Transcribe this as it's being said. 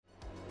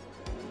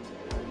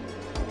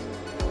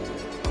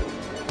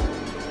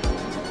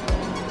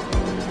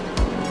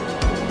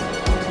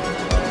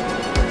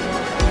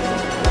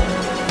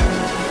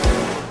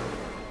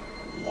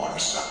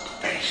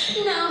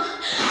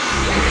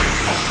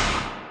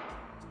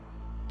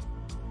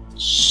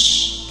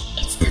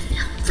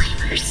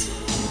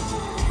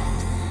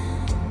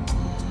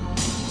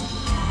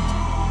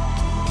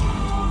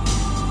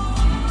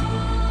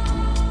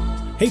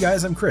Hey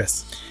guys, I'm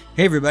Chris.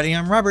 Hey everybody,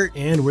 I'm Robert.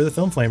 And we're the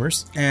Film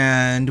Flamers.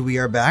 And we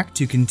are back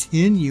to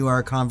continue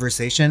our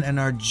conversation and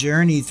our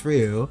journey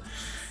through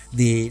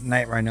the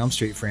Nightmare on Elm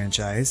Street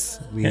franchise.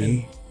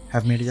 We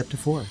have made it up to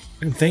 4.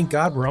 And thank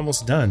God we're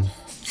almost done.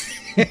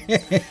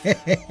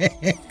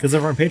 Because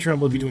over on Patreon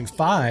we'll be doing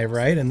 5,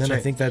 right? And then I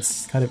think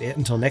that's kind of it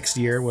until next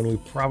year when we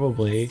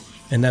probably,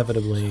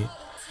 inevitably,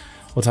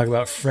 we'll talk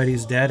about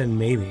Freddy's Dead and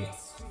maybe,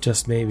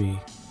 just maybe,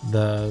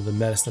 the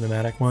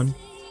meta-cinematic one.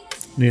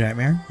 New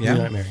Nightmare? Yeah.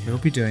 New Nightmare, yeah. We'll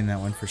be doing that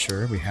one for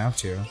sure. We have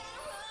to.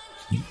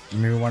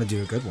 Maybe we want to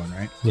do a good one,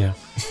 right? Yeah.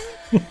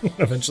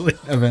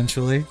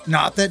 Eventually.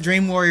 Not that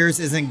Dream Warriors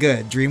isn't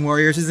good. Dream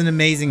Warriors is an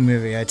amazing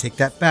movie. I take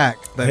that back.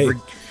 But hey,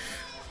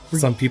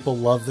 some people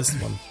love this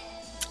one.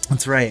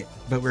 That's right.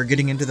 But we're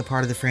getting into the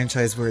part of the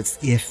franchise where it's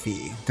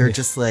iffy. They're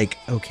just like,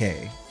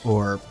 okay,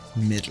 or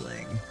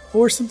middling.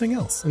 Or something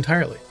else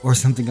entirely.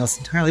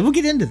 We'll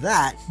get into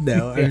that,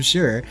 though, I'm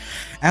sure.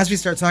 As we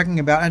start talking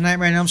about A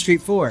Nightmare on Elm Street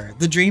 4,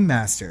 The Dream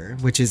Master,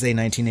 which is a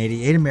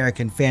 1988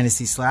 American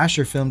fantasy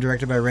slasher film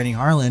directed by Renny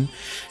Harlin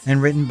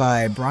and written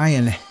by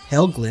Brian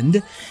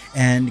Helgeland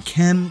and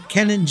Ken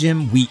and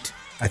Jim Wheat,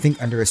 I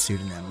think under a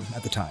pseudonym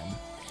at the time.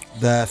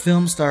 The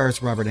film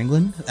stars Robert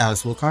Englund,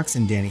 Alice Wilcox,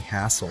 and Danny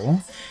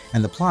Hassel,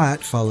 and the plot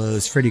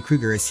follows Freddy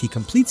Krueger as he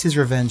completes his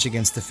revenge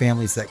against the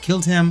families that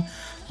killed him,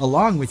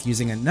 along with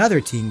using another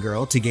teen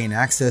girl to gain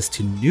access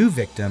to new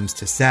victims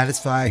to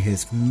satisfy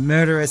his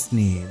murderous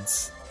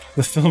needs.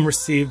 The film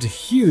received a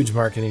huge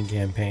marketing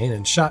campaign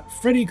and shot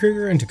Freddy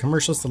Krueger into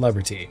commercial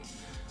celebrity.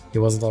 He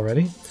wasn't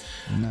already?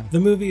 No. The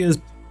movie is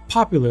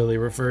popularly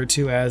referred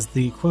to as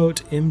the,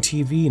 quote,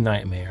 MTV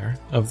nightmare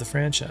of the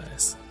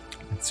franchise.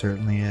 It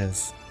certainly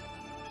is.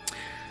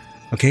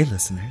 Okay,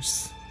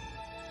 listeners,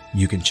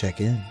 you can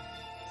check in,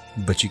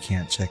 but you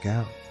can't check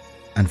out,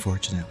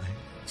 unfortunately.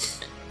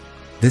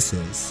 This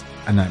is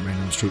A Nightmare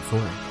on Elm Street 4,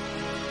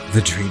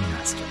 The Dream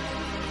Master.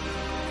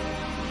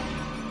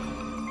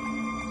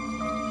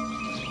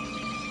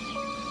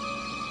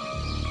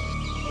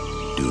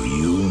 Do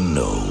you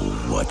know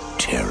what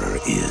terror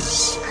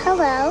is?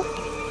 Hello.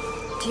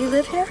 Do you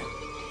live here?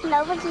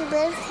 Nobody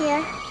lives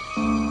here.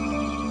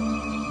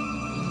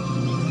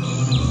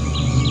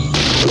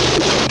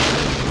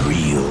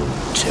 Real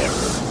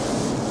terror.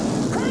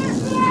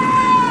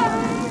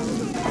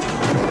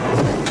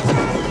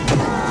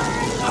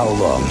 How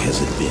long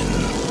has it been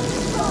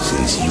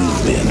since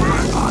you've been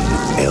on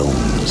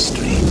Elm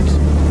Street?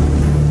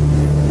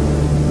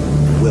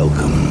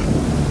 Welcome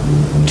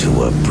to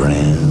a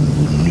brand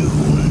new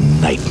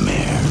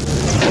nightmare.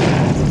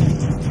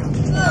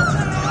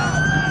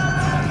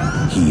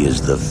 He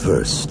is the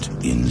first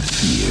in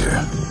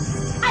fear.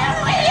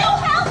 Will you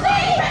help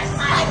me?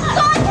 I'm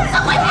sorry.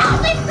 Someone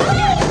help me,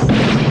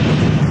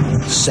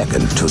 please.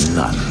 Second to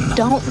none.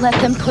 Don't let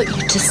them put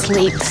you to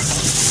sleep.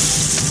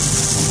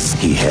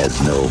 He has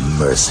no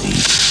mercy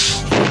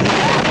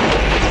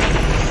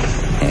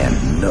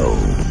and no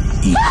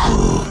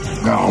equal.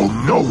 Now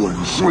no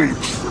one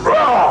sleeps.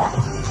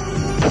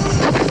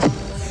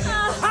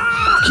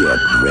 Get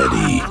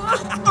ready.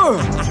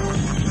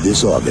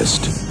 This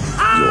August,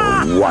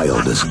 your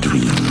wildest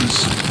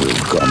dreams will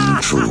come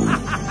true.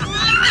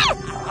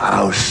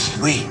 How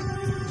sweet,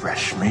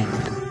 fresh meat.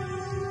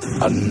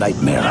 A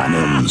Nightmare on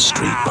Elm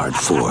Street Part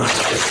 4.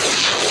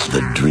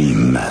 The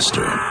Dream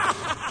Master.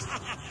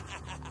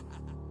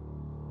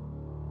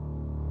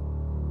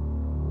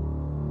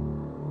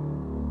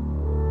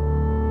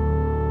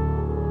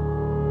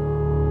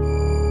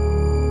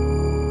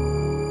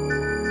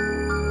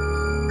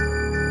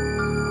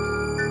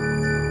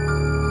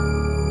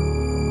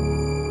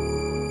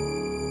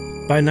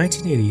 By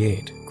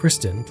 1988,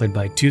 Kristen, played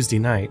by Tuesday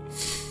Knight,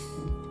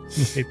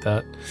 I hate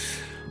that,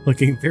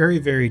 looking very,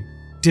 very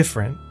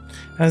different,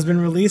 has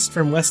been released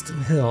from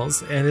Weston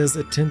Hills and is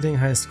attending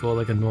high school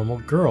like a normal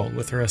girl,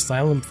 with her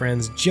asylum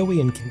friends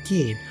Joey and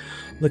Kincaid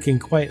looking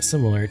quite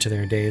similar to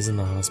their days in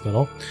the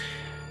hospital.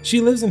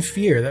 She lives in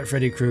fear that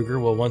Freddy Krueger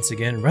will once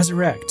again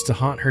resurrect to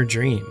haunt her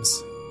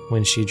dreams.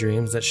 When she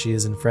dreams that she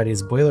is in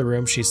Freddy's boiler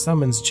room, she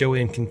summons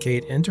Joey and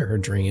Kincaid into her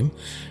dream,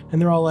 and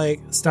they're all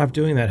like, "Stop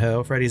doing that,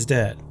 ho, Freddy's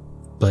dead."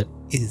 But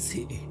is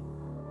he?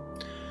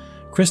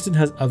 Kristen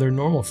has other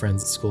normal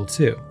friends at school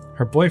too.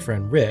 Her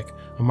boyfriend, Rick,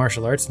 a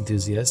martial arts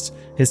enthusiast,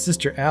 his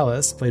sister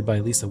Alice, played by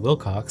Lisa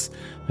Wilcox,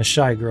 a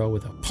shy girl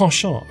with a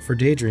penchant for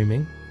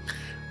daydreaming,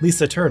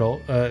 Lisa Turtle,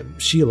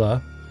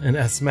 Sheila, an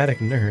asthmatic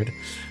nerd,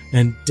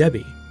 and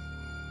Debbie,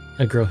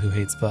 a girl who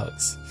hates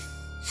bugs.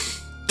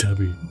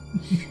 Debbie.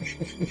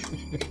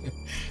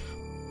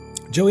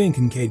 Joey and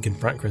Kincaid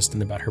confront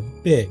Kristen about her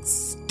big,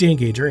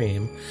 stinky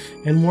dream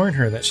and warn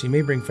her that she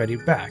may bring Freddy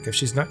back if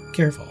she's not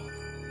careful.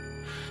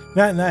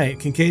 That night,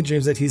 Kincaid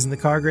dreams that he's in the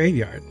car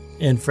graveyard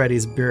in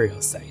Freddy's burial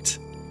site.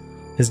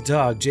 His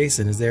dog,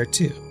 Jason, is there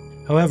too.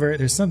 However,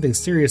 there's something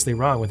seriously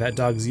wrong with that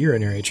dog's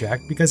urinary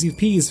tract because he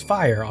pees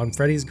fire on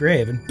Freddy's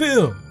grave and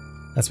boom!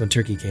 That's when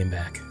Turkey came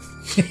back.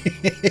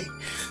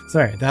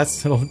 Sorry,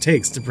 that's what it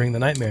takes to bring the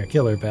Nightmare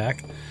Killer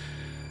back.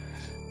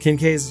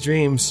 Kincaid's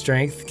dream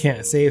strength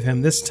can't save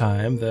him this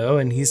time, though,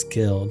 and he's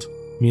killed.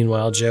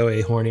 Meanwhile,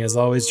 Joey, horny as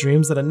always,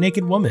 dreams that a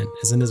naked woman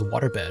is in his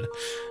waterbed,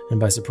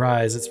 and by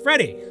surprise, it's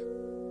Freddy,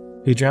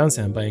 who drowns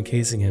him by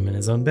encasing him in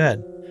his own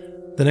bed.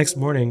 The next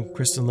morning,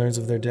 Kristen learns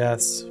of their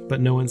deaths, but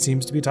no one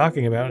seems to be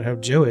talking about how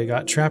Joey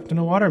got trapped in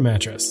a water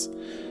mattress.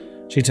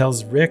 She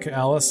tells Rick,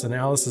 Alice, and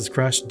Alice's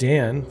crush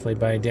Dan, played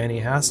by Danny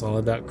Hassel,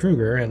 about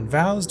Krueger and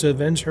vows to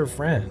avenge her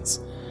friends.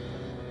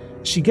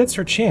 She gets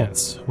her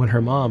chance when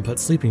her mom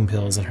puts sleeping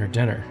pills in her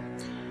dinner.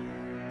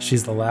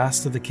 She's the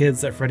last of the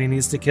kids that Freddy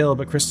needs to kill,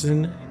 but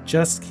Kristen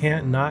just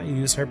can't not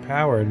use her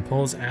power and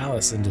pulls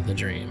Alice into the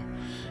dream,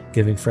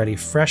 giving Freddy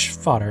fresh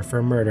fodder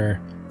for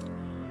murder.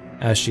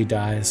 As she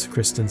dies,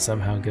 Kristen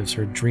somehow gives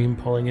her dream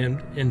pulling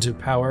into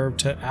power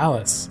to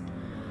Alice.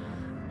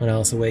 When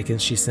Alice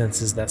awakens, she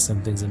senses that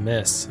something's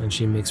amiss, and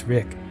she makes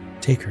Rick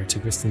take her to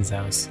Kristen's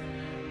house,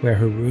 where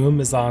her room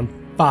is on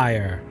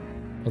fire,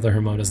 although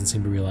her mom doesn't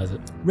seem to realize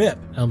it. RIP,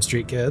 Elm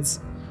Street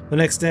kids. The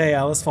next day,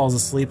 Alice falls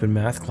asleep in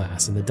math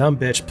class, and the dumb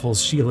bitch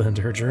pulls Sheila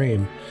into her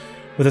dream.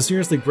 With a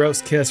seriously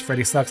gross kiss,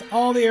 Freddy sucks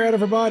all the air out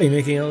of her body,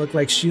 making it look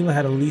like Sheila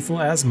had a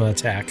lethal asthma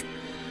attack.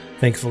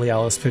 Thankfully,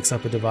 Alice picks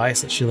up a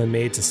device that Sheila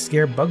made to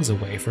scare bugs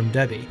away from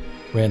Debbie,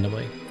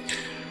 randomly.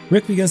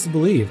 Rick begins to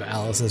believe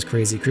Alice's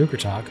crazy Krueger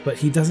talk, but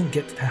he doesn't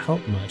get to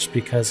help much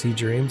because he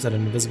dreams that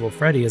an invisible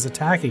Freddy is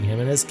attacking him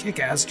in his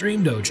kick-ass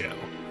dream dojo.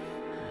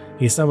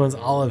 He summons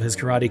all of his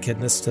Karate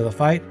Kidness to the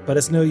fight, but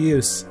it's no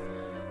use.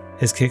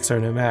 His kicks are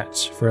no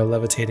match for a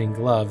levitating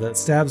glove that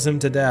stabs him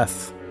to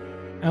death.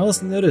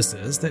 Alice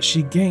notices that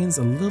she gains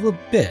a little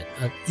bit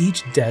of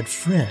each dead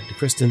friend,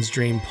 Kristen's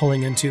dream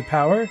pulling into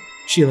power,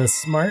 Sheila's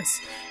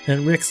smarts,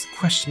 and Rick's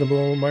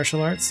questionable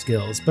martial arts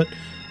skills. But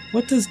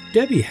what does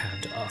Debbie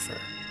have to offer?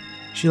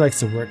 She likes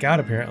to work out,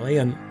 apparently,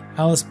 and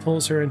Alice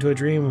pulls her into a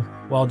dream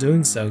while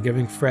doing so,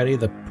 giving Freddy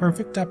the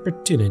perfect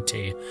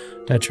opportunity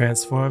to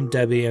transform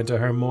Debbie into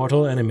her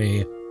mortal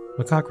enemy,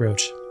 a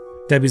cockroach.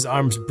 Debbie's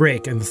arms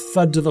break and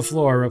thud to the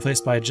floor,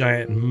 replaced by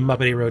giant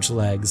Muppety roach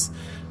legs.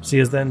 She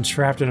is then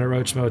trapped in a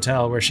roach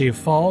motel where she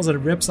falls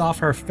and rips off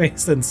her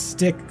face and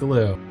stick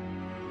glue.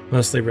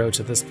 Mostly roach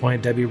at this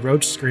point, Debbie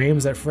Roach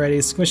screams that Freddy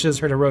squishes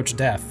her to roach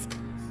death.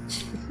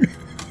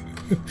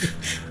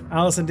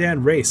 Alice and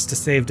Dan race to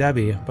save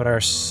Debbie, but are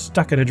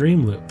stuck in a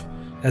dream loop.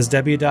 As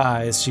Debbie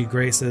dies, she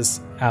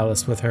graces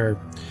Alice with her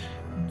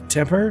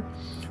temper.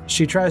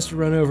 She tries to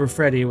run over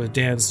Freddy with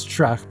Dan's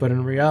truck, but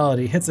in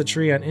reality hits a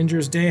tree and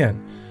injures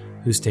Dan,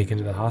 who's taken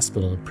to the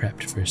hospital and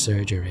prepped for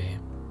surgery.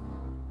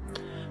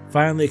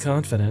 Finally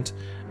confident,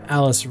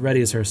 Alice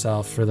readies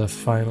herself for the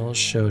final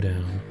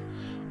showdown.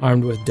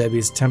 Armed with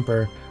Debbie's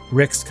temper,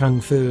 Rick's kung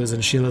fu's,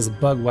 and Sheila's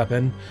bug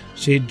weapon,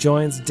 she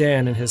joins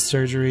Dan in his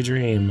surgery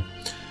dream.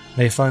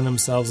 They find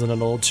themselves in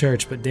an old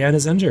church, but Dan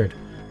is injured,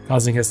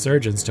 causing his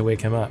surgeons to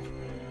wake him up.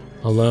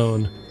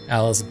 Alone,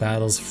 Alice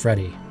battles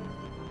Freddy.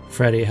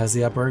 Freddy has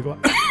the upper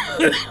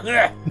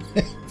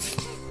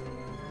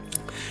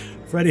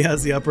Freddy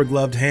has the upper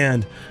gloved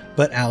hand,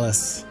 but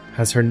Alice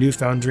has her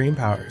newfound dream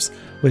powers,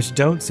 which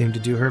don't seem to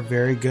do her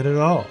very good at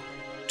all.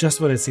 Just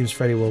when it seems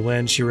Freddy will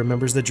win, she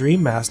remembers the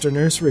Dream Master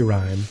nursery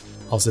rhyme,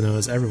 also known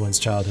as everyone's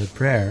childhood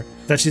prayer,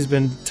 that she's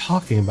been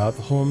talking about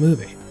the whole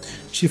movie.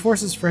 She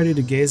forces Freddy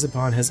to gaze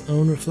upon his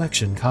own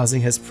reflection,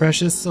 causing his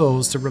precious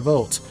souls to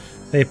revolt.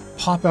 They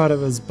pop out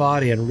of his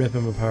body and rip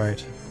him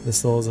apart. The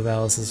souls of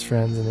Alice's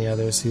friends and the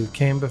others who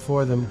came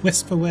before them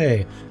wisp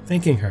away,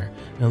 thanking her,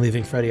 and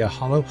leaving Freddy a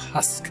hollow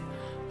husk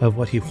of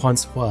what he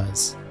once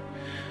was.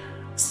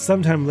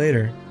 Sometime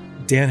later,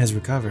 Dan has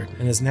recovered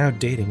and is now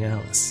dating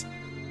Alice.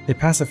 They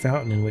pass a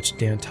fountain in which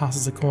Dan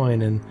tosses a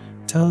coin and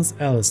tells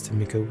Alice to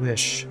make a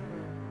wish.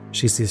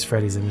 She sees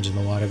Freddy's image in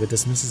the water but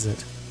dismisses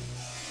it.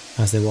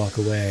 As they walk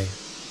away,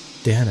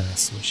 Dan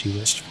asks what she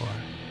wished for.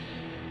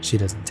 She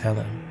doesn't tell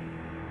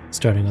him,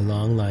 starting a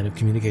long line of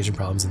communication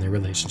problems in their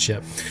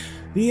relationship.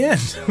 The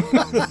end.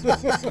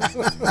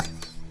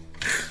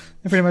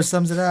 That pretty much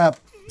sums it up.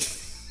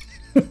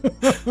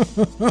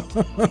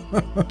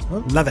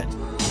 Love it.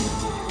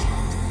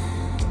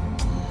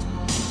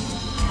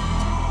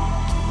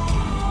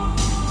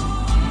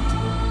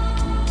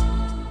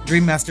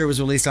 Dream Master was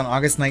released on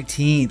August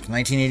 19th,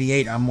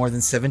 1988 on more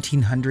than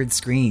 1,700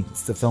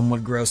 screens. The film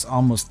would gross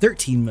almost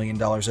 $13 million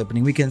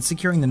opening weekend,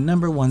 securing the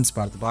 #1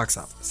 spot at the box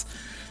office.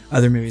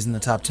 Other movies in the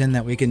top 10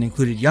 that weekend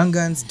included Young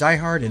Guns, Die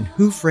Hard, and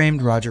Who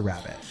Framed Roger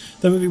Rabbit.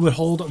 The movie would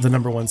hold the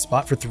 #1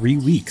 spot for 3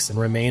 weeks and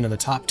remain in the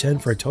top 10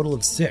 for a total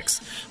of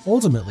 6.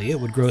 Ultimately, it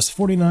would gross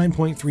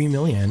 $49.3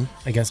 million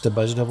against a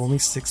budget of only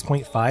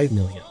 $6.5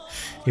 million.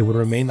 It would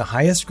remain the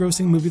highest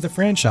grossing movie of the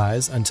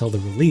franchise until the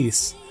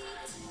release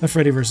of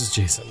Freddy vs.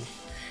 Jason.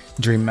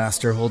 Dream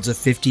Master holds a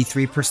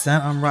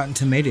 53% on Rotten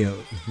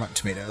Tomatoes.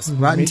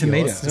 Rotten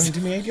Tomatoes.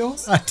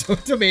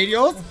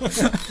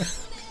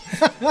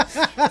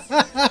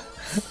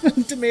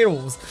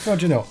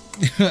 How'd you know?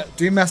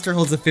 Dream Master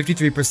holds a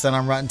 53%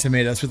 on Rotten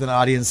Tomatoes with an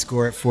audience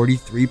score at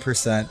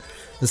 43%.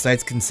 The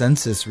site's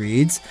consensus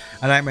reads,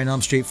 A Nightmare on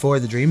Elm Street 4: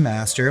 The Dream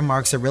Master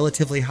marks a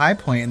relatively high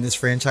point in this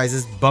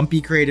franchise's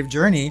bumpy creative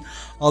journey,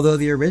 although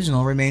the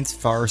original remains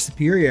far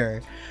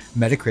superior.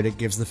 Metacritic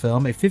gives the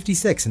film a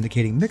 56,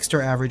 indicating mixed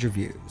or average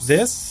reviews.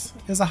 This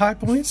is a high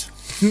point?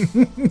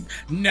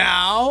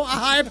 Now a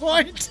high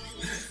point?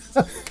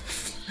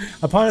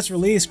 Upon its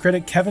release,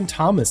 critic Kevin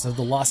Thomas of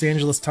the Los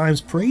Angeles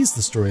Times praised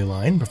the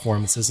storyline,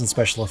 performances, and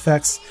special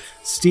effects,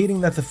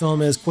 stating that the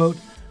film is, quote,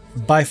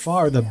 by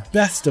far the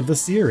best of the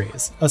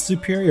series, a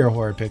superior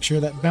horror picture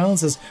that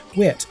balances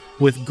wit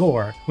with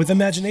gore, with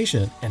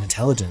imagination and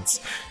intelligence.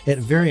 It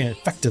very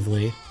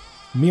effectively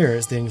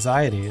mirrors the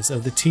anxieties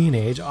of the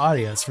teenage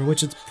audience for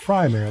which it's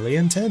primarily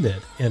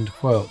intended, end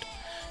quote.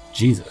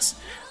 Jesus.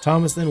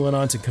 Thomas then went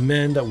on to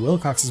commend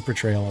Wilcox's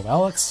portrayal of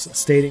Alex,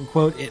 stating,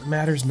 quote, it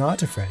matters not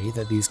to Freddy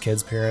that these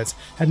kids' parents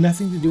had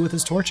nothing to do with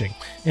his torching.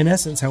 In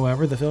essence,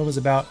 however, the film is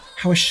about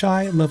how a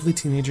shy, lovely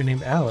teenager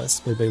named Alice,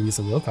 played by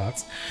Lisa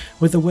Wilcox,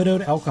 with a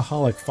widowed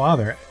alcoholic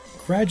father,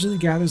 gradually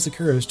gathers the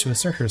courage to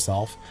assert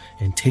herself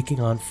in taking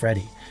on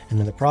Freddy, and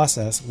in the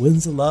process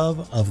wins the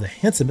love of the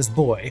handsomest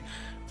boy,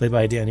 played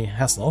by Danny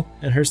Hessel,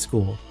 in her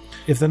school.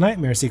 If the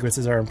nightmare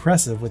sequences are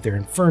impressive with their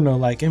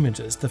inferno-like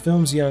images, the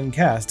film's young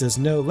cast is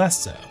no less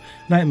so.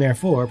 Nightmare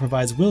 4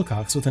 provides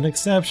Wilcox with an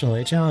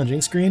exceptionally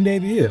challenging screen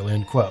debut,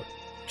 end quote.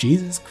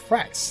 Jesus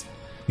Christ.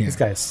 Yeah. This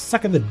guy is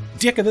sucking the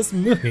dick of this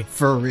movie.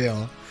 For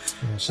real.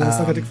 Yeah, should have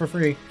sucked a dick for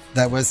free.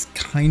 That was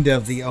kind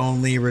of the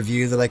only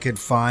review that I could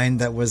find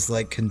that was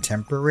like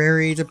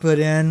contemporary to put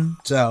in.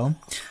 So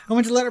I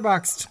went to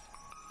Letterboxd.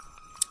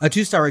 A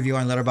 2-star review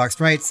on Letterboxd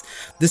writes,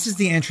 this is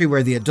the entry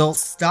where the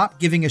adults stop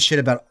giving a shit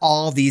about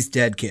all these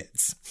dead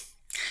kids.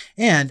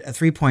 And a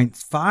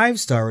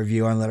 3.5-star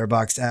review on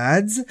Letterboxd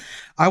adds,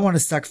 I want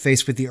to suck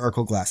face with the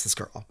Urkel glasses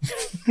girl.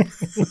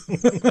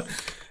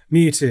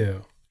 Me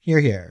too. Hear,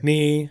 hear.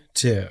 Me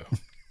too.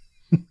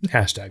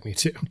 Hashtag me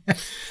too.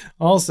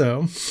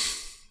 Also,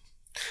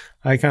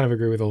 I kind of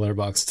agree with the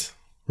Letterboxd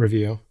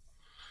review.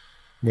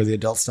 Where the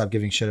adults stop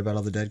giving shit about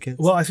all the dead kids?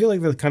 Well, I feel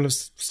like that kind of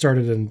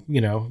started in,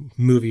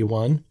 movie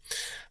 1.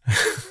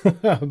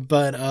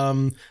 But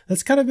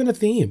that's kind of been a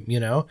theme,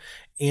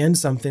 and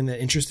something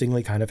that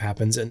interestingly kind of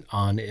happens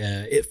on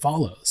It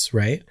Follows,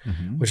 right?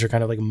 Mm-hmm. Which are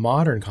kind of like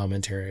modern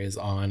commentaries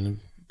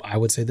on, I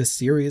would say, this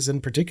series in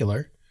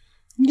particular.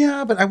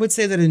 Yeah, but I would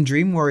say that in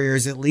Dream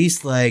Warriors, at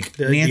least like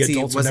Nancy the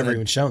adults wasn't never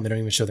even shown. They don't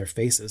even show their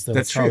faces.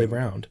 That's true. Charlie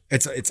Brown.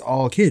 It's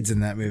all kids in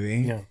that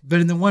movie. Yeah.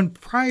 But in the one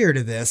prior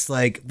to this,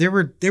 like there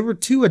were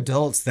 2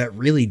 adults that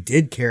really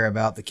did care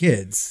about the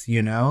kids.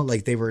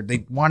 Like they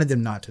wanted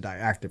them not to die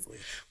actively,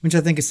 which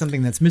I think is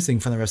something that's missing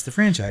from the rest of the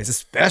franchise,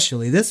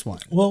 especially this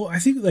one. Well, I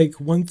think like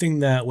one thing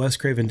that Wes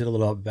Craven did a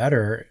little bit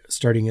better,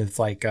 starting with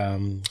like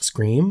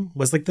Scream,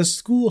 was like the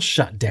school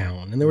shut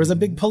down and there was a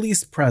big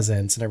police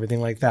presence and everything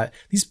like that.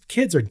 These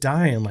kids are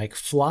dying like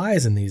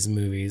flies in these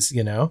movies,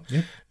 yep.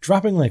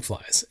 Dropping like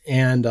flies.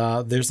 And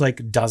there's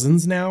like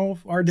dozens now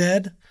are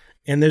dead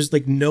and there's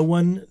like no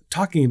one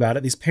talking about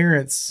it. These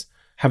parents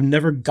have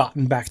never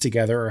gotten back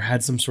together or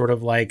had some sort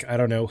of like, I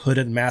don't know,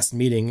 hooded mass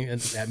meeting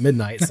at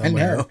midnight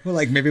somewhere. I know.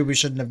 Like maybe we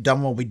shouldn't have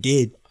done what we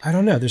did. I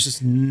don't know. There's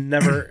just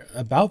never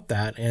about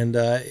that. And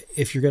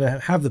if you're going to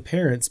have the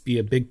parents be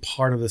a big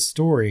part of the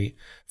story,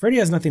 Freddy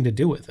has nothing to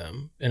do with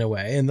them in a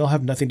way, and they'll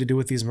have nothing to do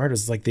with these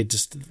murders. Like they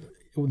just,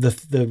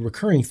 the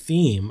recurring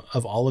theme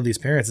of all of these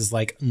parents is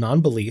like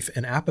non-belief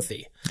and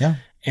apathy. Yeah.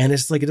 And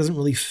it's like, it doesn't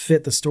really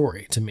fit the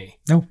story to me.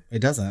 No, it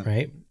doesn't.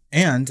 Right.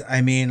 And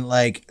I mean,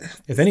 like,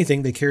 if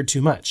anything, they cared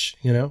too much,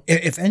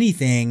 If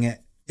anything,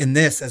 in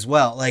this as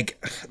well,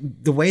 like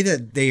the way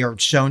that they are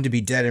shown to be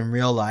dead in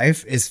real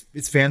life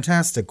it's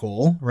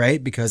fantastical,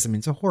 right? Because I mean,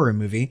 it's a horror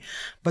movie,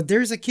 but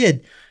there's a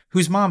kid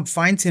whose mom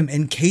finds him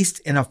encased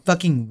in a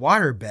fucking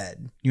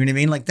waterbed. You know what I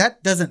mean? Like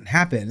that doesn't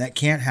happen. That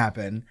can't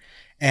happen.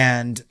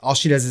 And all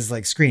she does is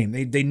like scream.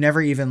 They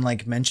never even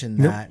like mention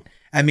that. Nope.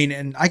 I mean,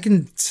 and I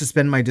can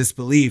suspend my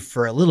disbelief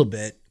for a little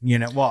bit,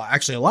 well,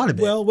 actually a lot of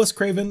it. Well, Wes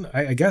Craven,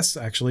 I guess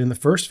actually in the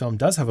first film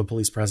does have a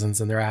police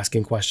presence and they're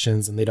asking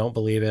questions and they don't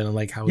believe it and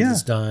like, how is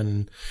this done?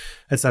 And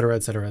et cetera,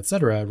 et cetera, et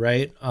cetera.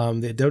 Right.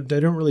 They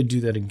don't really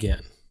do that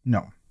again.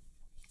 No,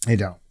 they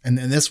don't. And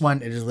in this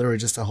one, it is literally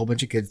just a whole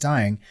bunch of kids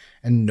dying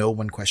and no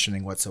one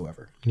questioning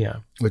whatsoever.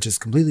 Yeah. Which is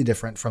completely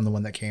different from the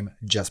one that came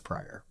just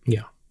prior.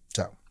 Yeah.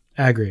 So.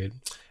 Agreed.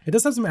 It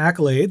does have some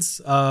accolades.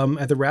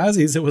 At the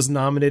Razzies, it was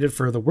nominated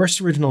for the Worst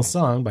Original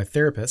Song by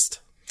Therapist.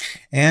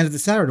 And at the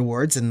Saturn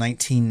Awards in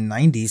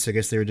 1990, so I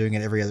guess they were doing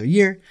it every other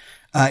year,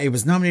 it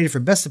was nominated for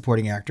Best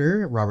Supporting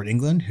Actor, Robert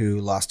Englund,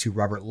 who lost to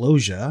Robert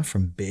Loggia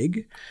from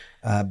Big.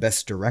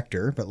 Best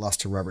Director, but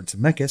lost to Robert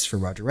Zemeckis for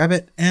Roger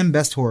Rabbit. And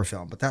Best Horror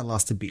Film, but that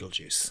lost to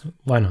Beetlejuice.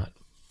 Why not?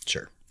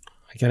 Sure.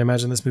 I can't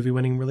imagine this movie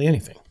winning really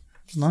anything.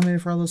 It's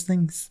nominated for all those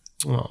things.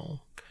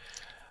 Oh.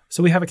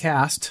 So we have a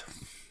cast.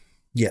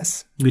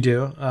 Yes. We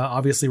do.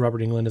 Obviously,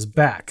 Robert Englund is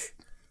back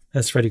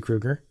as Freddy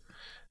Krueger.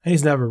 And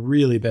he's never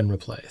really been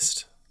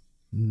replaced.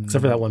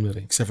 Except for that one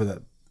movie. Except for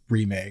that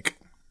remake.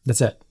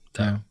 That's it.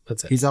 Yeah.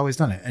 That's it. He's always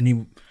done it.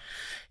 And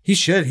He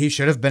should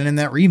have been in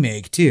that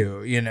remake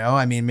too, you know?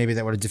 I mean, maybe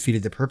that would have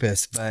defeated the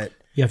purpose, but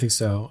Yeah, I think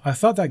so. I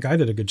thought that guy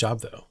did a good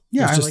job, though.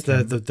 Yeah, it's I just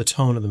like the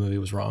tone of the movie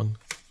was wrong.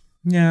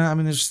 yeah, I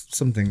mean, there's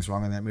some things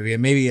wrong in that movie,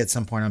 and maybe at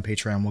some point on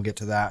Patreon we'll get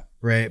to that,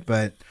 right?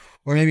 But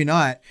or maybe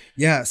not.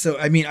 Yeah, so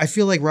I mean, I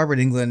feel like Robert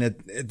Englund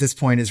at this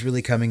point is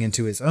really coming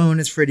into his own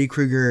as Freddy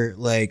Krueger.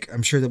 Like,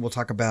 I'm sure that we'll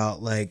talk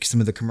about like some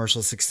of the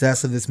commercial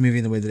success of this movie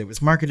and the way that it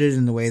was marketed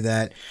and the way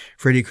that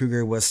Freddy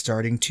Krueger was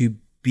starting to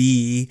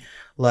be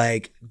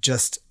like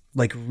just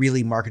like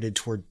really marketed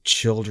toward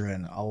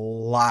children a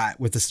lot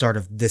with the start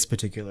of this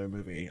particular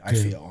movie, I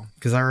feel,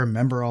 because I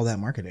remember all that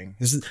marketing.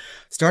 This is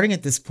starting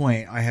at this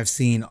point. I have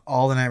seen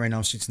all the Nightmare on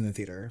Elm Streets in the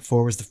theater.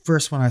 4 was the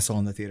first one I saw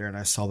in the theater, and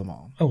I saw them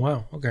all. Oh,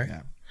 wow. Okay.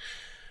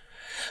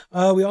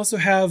 Yeah. We also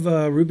have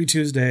Ruby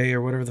Tuesday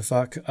or whatever the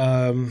fuck.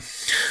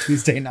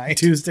 Tuesday night.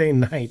 Tuesday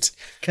night.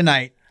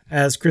 Knight.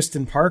 As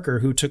Kristen Parker,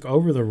 who took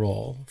over the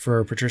role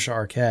for Patricia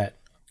Arquette.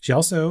 She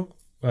also,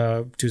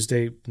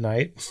 Tuesday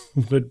night,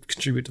 would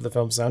contribute to the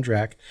film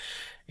soundtrack.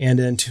 And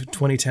in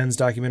 2010's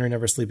documentary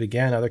Never Sleep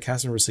Again, other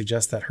cast members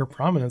suggest that her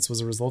prominence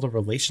was a result of a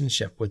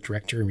relationship with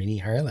director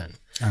Renee Harlin.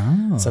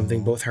 Oh.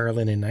 Something both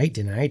Harlin and Knight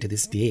deny to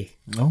this day.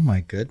 Oh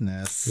my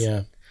goodness.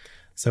 Yeah.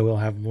 So we'll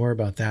have more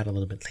about that a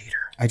little bit later.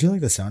 I do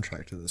like the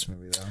soundtrack to this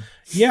movie, though.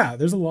 Yeah,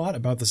 there's a lot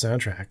about the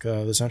soundtrack.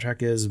 The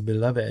soundtrack is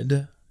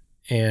beloved,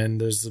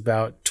 and there's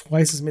about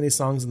twice as many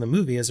songs in the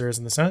movie as there is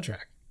in the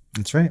soundtrack.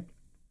 That's right.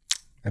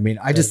 I mean,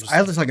 I just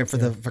like it for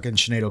the fucking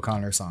Sinead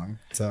O'Connor song.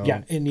 So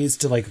Yeah, it needs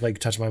to like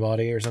touch my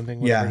body or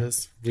something. Whatever Yeah. it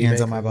is. Hands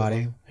Remake on My or Body.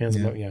 whatever. Hands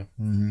on Yeah. my yeah.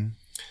 Mm-hmm.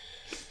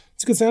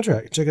 It's a good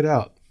soundtrack. Check it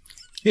out.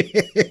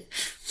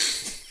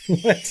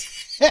 What?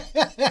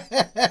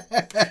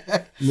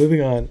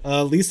 Moving on.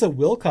 Lisa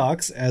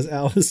Wilcox as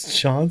Alice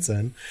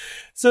Johnson.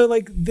 So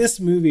like this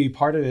movie,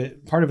 part of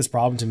its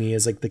problem to me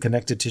is like the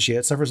connective tissue.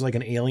 It suffers like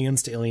an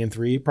Aliens to Alien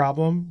 3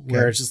 problem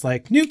where it's just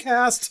like new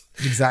cast.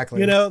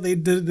 Exactly. You know, they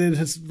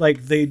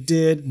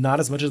did not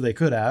as much as they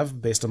could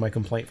have based on my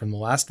complaint from the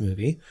last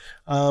movie.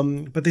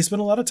 But they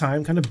spent a lot of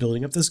time kind of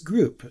building up this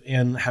group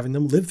and having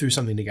them live through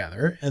something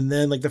together. And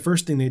then like the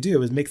first thing they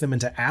do is make them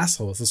into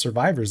assholes, the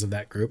survivors of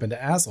that group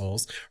into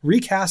assholes,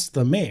 recast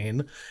the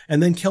main,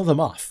 and then kill them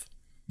off.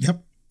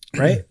 Yep.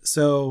 Right.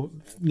 So,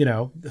 you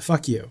know,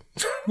 fuck you.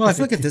 Well, I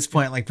feel like at this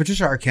point, like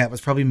Patricia Arquette was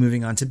probably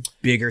moving on to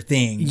bigger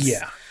things.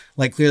 Yeah.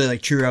 Like clearly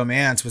like True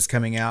Romance was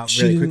coming out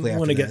She really didn't quickly after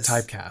want to get this.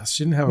 typecast.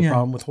 She didn't have a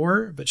problem with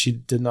horror, but she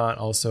did not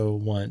also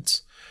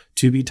want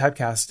to be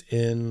typecast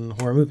in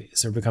horror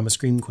movies or become a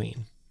scream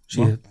queen.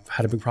 She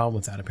had a big problem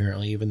with that,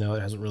 apparently, even though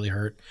it hasn't really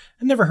hurt.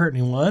 It never hurt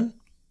anyone.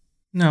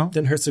 No.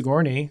 Didn't hurt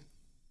Sigourney.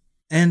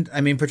 And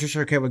I mean,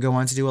 Patricia Arquette would go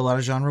on to do a lot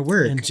of genre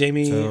work. And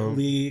Jamie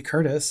Lee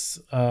Curtis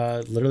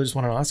literally just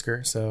won an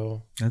Oscar.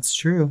 So That's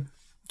true.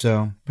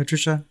 So,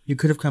 Patricia, you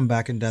could have come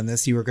back and done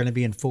this. You were going to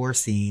be in 4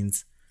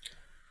 scenes.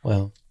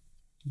 well,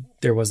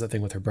 there was that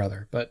thing with her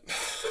brother, but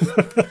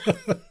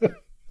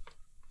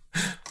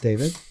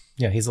David?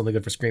 yeah, he's only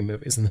good for scream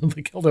movies, and then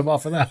they killed him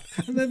off of that.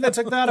 And then they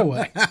took that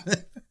away.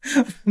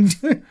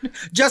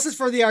 Justice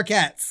for the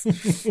Arquettes.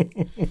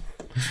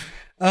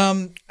 I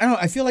don't know.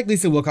 I feel like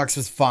Lisa Wilcox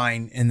was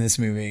fine in this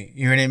movie.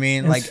 You know what I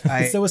mean? Like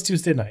So was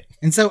Tuesday Night.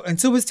 and so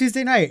was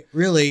Tuesday Night.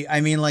 Really,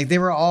 I mean, like they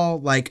were all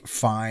like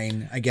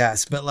fine, I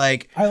guess. But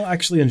like, I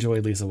actually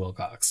enjoyed Lisa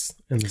Wilcox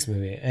in this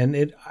movie,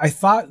 and I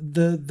thought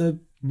I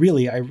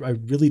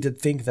really did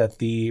think that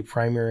the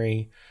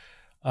primary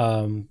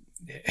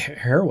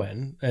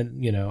heroine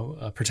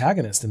and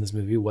protagonist in this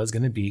movie was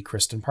going to be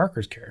Kristen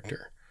Parker's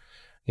character,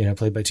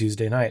 played by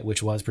Tuesday Night,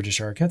 which was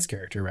Patricia Arquette's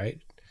character, right?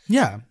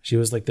 yeah, She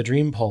was like the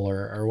dream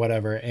puller or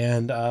whatever,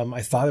 and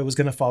I thought it was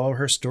going to follow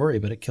her story,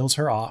 but it kills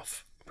her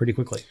off pretty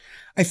quickly.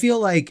 I feel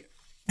like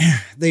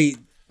they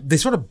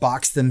sort of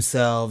boxed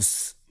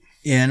themselves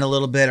in a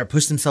little bit or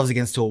pushed themselves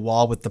against a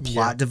wall with the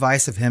plot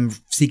device of him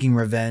seeking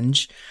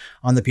revenge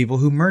on the people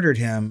who murdered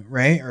him,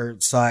 right? Or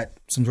sought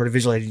some sort of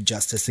vigilante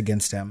justice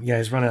against him. Yeah,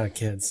 he's running out of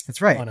kids.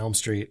 That's right. On Elm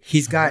Street.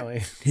 He's got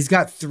apparently. he's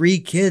got 3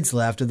 kids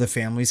left of the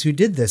families who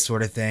did this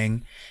sort of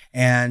thing.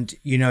 And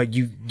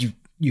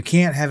you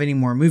can't have any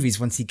more movies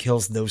once he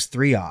kills those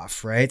 3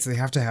 off, right? So they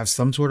have to have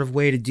some sort of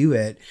way to do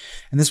it.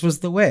 And this was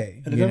the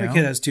way. And if every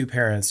kid has 2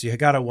 parents, you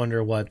got to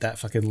wonder what that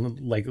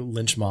fucking like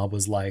lynch mob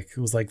was like. It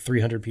was like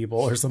 300 people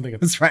or something.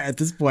 That's right. At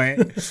this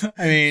point,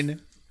 I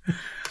mean,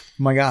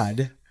 my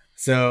God.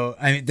 So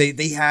I mean,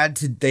 they had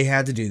to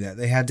do that.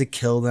 They had to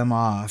kill them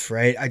off,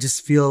 right? I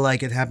just feel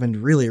like it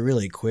happened really,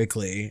 really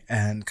quickly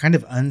and kind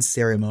of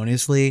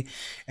unceremoniously,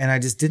 and I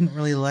just didn't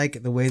really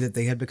like the way that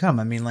they had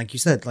become. I mean, like you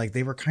said, like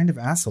they were kind of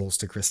assholes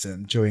to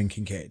Kristen, Joey, and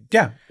Kincaid.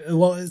 Yeah.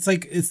 Well, it's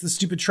the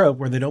stupid trope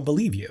where they don't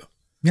believe you.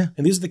 Yeah.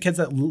 And these are the kids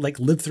that like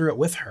lived through it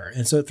with her.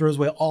 And so it throws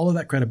away all of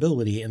that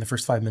credibility in the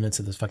first 5 minutes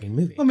of this fucking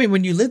movie. I mean,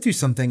 when you live through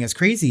something as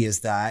crazy as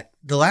that,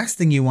 the last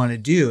thing you want to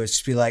do is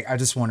just be like, I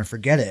just want to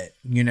forget it,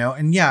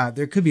 And yeah,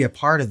 there could be a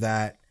part of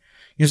that,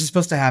 It's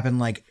supposed to happen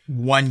like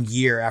 1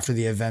 year after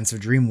the events of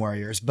Dream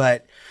Warriors,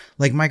 but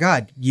like, my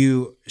God,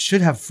 you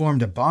should have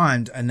formed a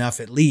bond enough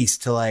at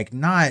least to like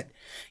not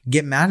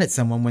get mad at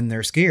someone when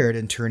they're scared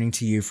and turning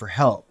to you for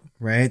help,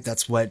 right?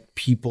 That's what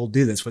people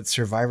do. That's what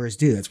survivors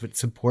do. That's what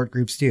support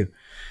groups do.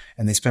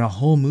 And they spent a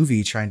whole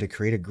movie trying to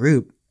create a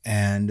group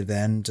and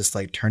then just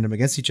like turned them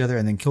against each other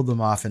and then killed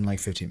them off in like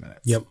 15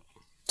 minutes. Yep.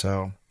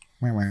 So,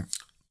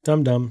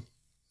 Dumb.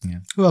 yeah.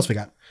 Who else we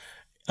got?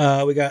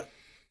 We got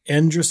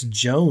Andrus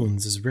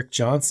Jones as Rick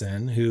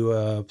Johnson,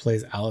 who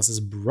plays Alice's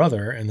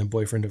brother and the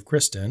boyfriend of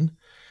Kristen.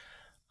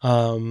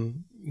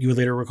 You would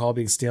later recall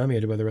being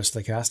stalemated by the rest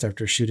of the cast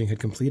after shooting had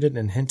completed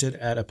and hinted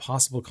at a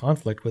possible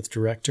conflict with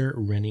director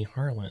Renny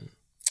Harlin.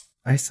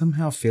 I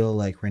somehow feel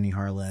like Renny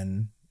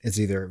Harlin is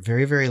either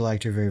very, very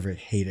liked or very, very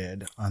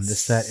hated on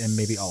this set and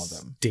maybe all of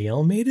them.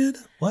 Stalemated?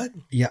 What?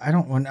 Yeah, I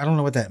don't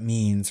know what that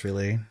means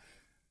really.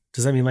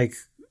 Does that mean like,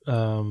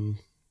 I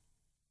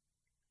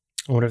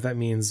wonder if that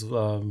means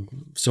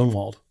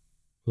stonewalled,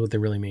 what they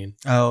really mean.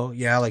 Oh,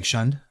 yeah, like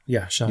shunned?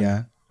 Yeah, shunned.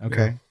 Yeah,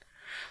 okay. Yeah.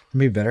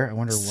 Maybe better. I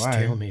wonder why.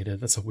 Stalemated.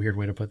 That's a weird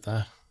way to put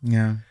that.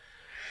 Yeah.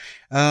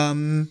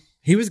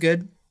 He was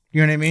good. You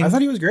know what I mean? I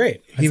thought he was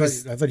great. I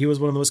thought he was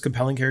one of the most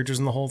compelling characters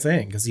in the whole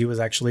thing because he was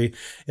actually,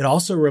 it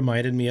also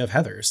reminded me of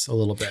Heathers a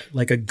little bit,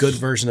 like a good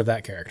version of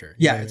that character.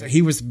 You know what I mean?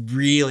 He was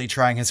really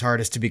trying his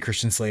hardest to be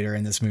Christian Slater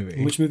in this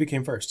movie. Which movie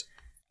came first?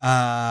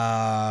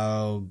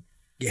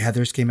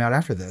 Heathers came out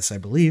after this, I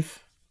believe.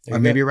 There Or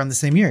you maybe go. around the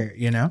same year,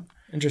 you know?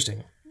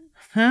 Interesting.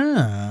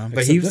 Huh. But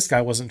Except he was this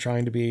guy wasn't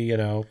trying to be,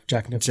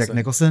 Jack Nicholson. Jack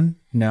Nicholson?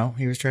 No,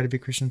 he was trying to be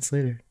Christian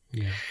Slater.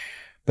 Yeah.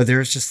 But there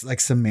was just like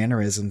some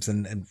mannerisms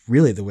and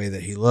really the way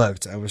that he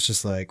looked. I was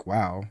just like,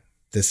 wow,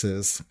 this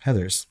is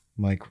Heathers,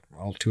 like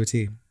all to a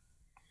T.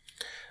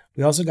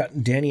 We also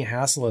got Danny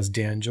Hassel as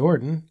Dan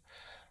Jordan.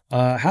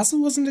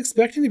 Hassel wasn't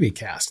expecting to be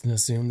cast and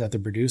assumed that the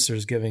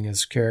producers giving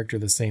his character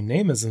the same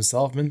name as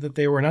himself meant that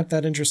they were not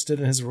that interested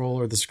in his role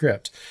or the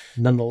script.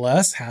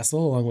 Nonetheless, Hassel,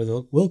 along with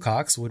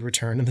Wilcox, would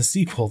return in the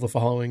sequel the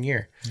following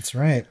year That's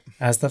right.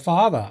 as the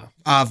father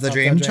Of the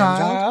Dream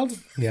Child.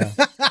 Yeah.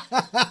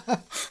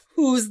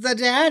 Who's the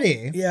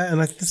daddy? Yeah,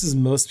 and this is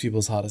most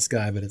people's hottest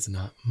guy, but it's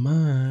not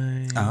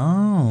mine.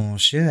 Oh,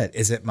 shit.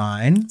 Is it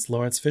mine? It's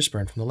Lawrence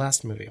Fishburne from the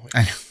last movie.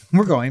 I know.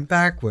 We're going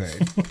backward.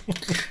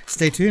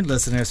 Stay tuned,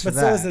 listeners, for But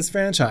that. so is this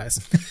franchise.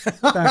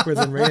 Backwards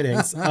in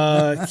ratings.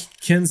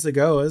 Ken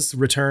Segoas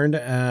returned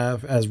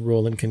as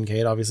Roland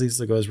Kincaid. Obviously,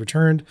 Segoas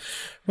returned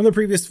from the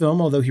previous film,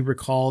 although he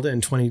recalled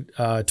in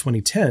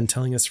 2010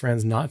 telling his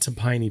friends not to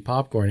buy any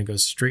popcorn and go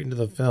straight into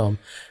the film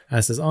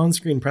as his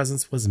on-screen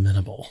presence was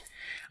minimal.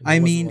 I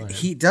mean,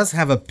 he does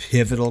have a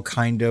pivotal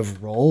kind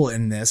of role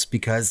in this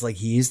because, like,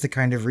 he's the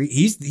kind of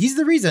he's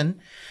the reason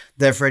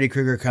that Freddy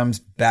Krueger comes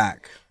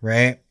back,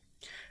 right?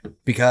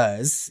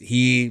 Because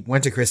he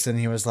went to Kristen and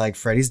he was like,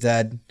 Freddy's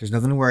dead. There's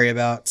nothing to worry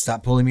about.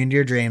 Stop pulling me into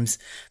your dreams.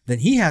 Then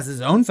he has his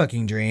own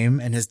fucking dream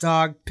and his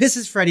dog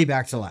pisses Freddy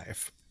back to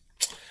life.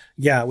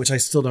 Yeah, which I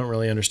still don't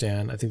really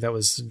understand. I think they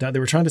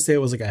were trying to say it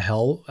was like a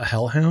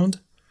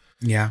hellhound,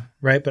 Yeah.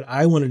 right? But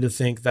I wanted to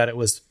think that it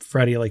was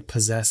Freddy like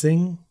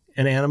possessing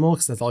an animal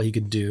because that's all he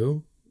could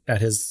do at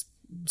his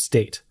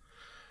state.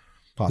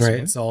 Possibly.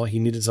 Right. So all he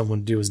needed someone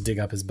to do was dig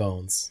up his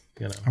bones,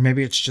 Or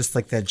maybe it's just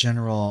like that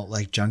general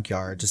like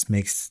junkyard just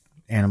makes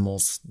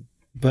animals.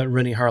 But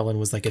Renny Harlin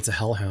was like, it's a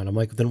hellhound. I'm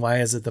like, then why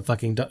is it the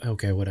fucking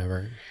okay,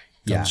 whatever.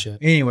 Dumb Yeah. shit.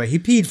 Anyway, he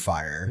peed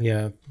fire.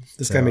 Yeah.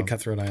 This guy made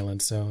Cutthroat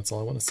Island, so that's all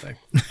I want to say.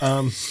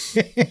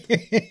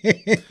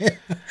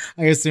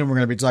 I assume we're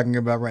going to be talking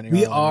about Renny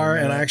We Harlin are,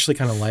 in a and I minute. actually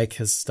kind of like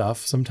his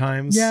stuff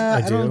sometimes. Yeah,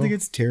 I do. don't think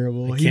it's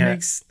terrible. He can't-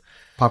 makes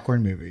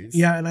popcorn movies.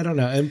 Yeah, and I don't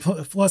know. And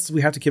plus,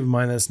 we have to keep in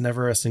mind that it's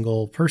never a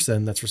single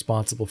person that's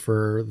responsible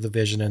for the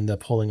vision and the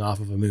pulling off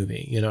of a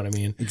movie. You know what I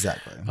mean?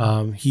 Exactly.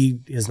 He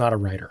is not a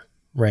writer,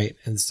 right?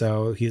 And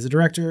so he's a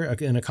director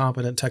and a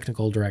competent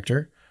technical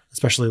director,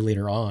 especially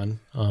later on.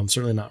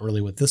 Certainly not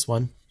really with this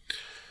one,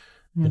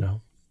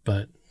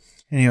 but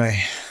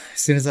Anyway, as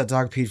soon as that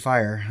dog peed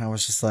fire, I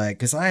was just like,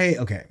 because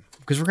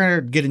we're going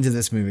to get into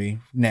this movie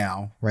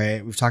now,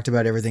 right? We've talked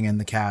about everything in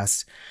the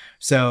cast.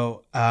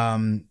 So,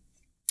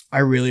 I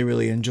really,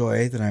 really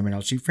enjoy the Nightmare on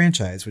Elm Street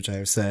franchise, which I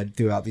have said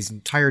throughout these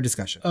entire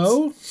discussions.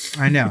 oh,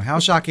 I know, how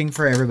shocking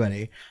for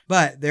everybody.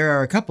 But there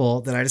are a couple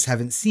that I just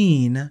haven't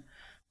seen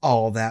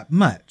all that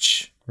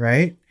much,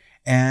 right?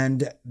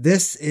 And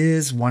this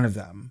is one of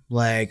them.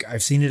 Like,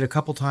 I've seen it a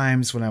couple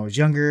times when I was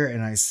younger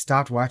and I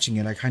stopped watching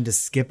it. I kind of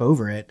skip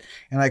over it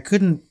and I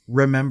couldn't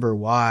remember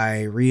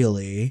why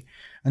really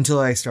until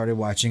I started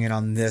watching it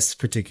on this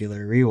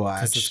particular rewatch.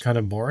 because it's kind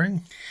of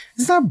boring.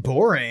 It's not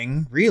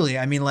boring, really.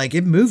 I mean, like,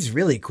 it moves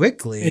really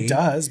quickly. It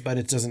does, but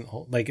it doesn't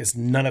it's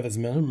none of it's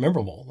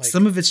memorable. Like,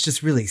 Some of it's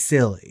just really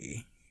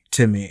silly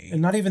to me.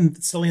 and not even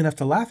silly enough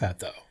to laugh at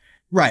though.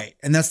 Right.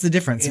 And that's the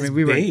difference. It's I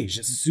mean, beige.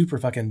 It's super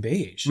fucking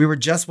beige. we were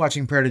just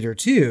watching Predator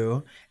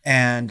 2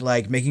 and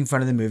like making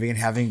fun of the movie and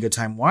having a good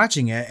time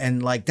watching it.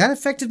 And like that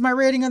affected my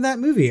rating on that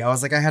movie. I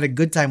was like, I had a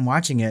good time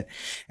watching it.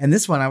 And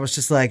this one, I was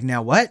just like,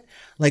 now what?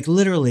 Like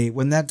literally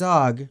when that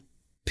dog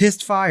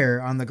pissed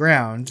fire on the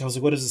ground. I was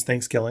like, what is this,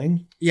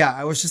 Thanksgiving? Yeah,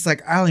 I was just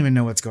like, I don't even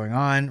know what's going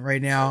on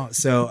right now.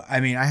 So,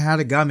 I mean, I had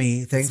a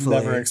gummy, thankfully.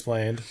 It's never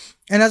explained.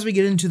 And as we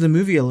get into the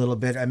movie a little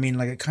bit, I mean,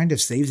 like, it kind of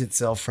saves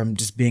itself from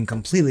just being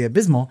completely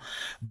abysmal.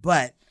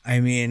 But, I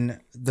mean,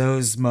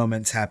 those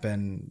moments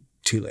happen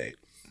too late.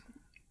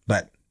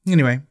 But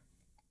anyway,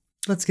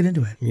 let's get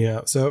into it.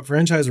 Yeah. So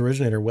franchise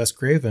originator Wes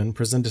Craven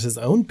presented his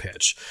own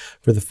pitch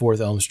for the fourth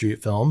Elm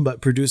Street film,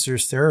 but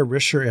producers Sarah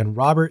Risher and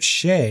Robert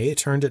Shea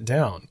turned it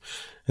down,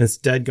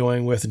 instead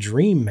going with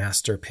Dream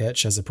Master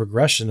pitch as a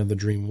progression of the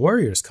Dream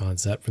Warriors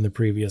concept from the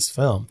previous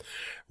film.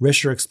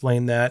 Risher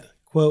explained that,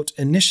 quote,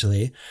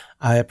 initially,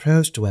 I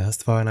approached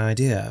Wes for an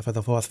idea for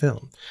the fourth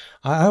film.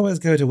 I always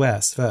go to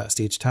Wes first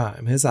each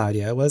time. His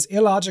idea was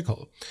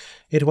illogical.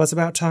 It was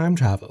about time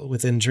travel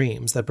within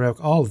dreams that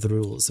broke all of the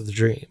rules of the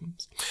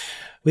dreams.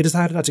 We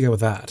decided not to go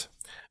with that.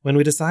 When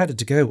we decided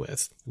to go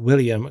with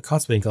William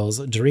Koswinkel's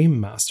Dream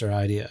Master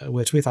idea,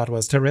 which we thought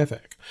was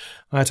terrific,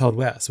 I told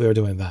Wes we were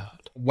doing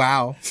that.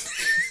 Wow.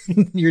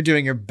 You're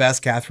doing your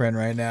best Catherine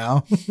right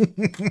now.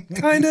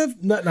 Kind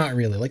of. Not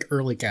really. Like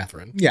early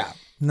Catherine. Yeah.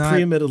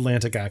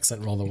 Pre-Mid-Atlantic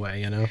accent all the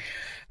way, you know?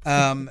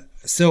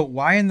 So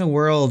why in the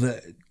world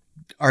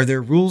are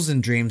there rules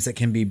in dreams that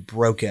can be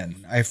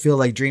broken? I feel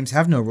like dreams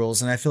have no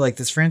rules, and I feel like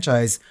this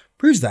franchise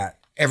proves that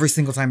every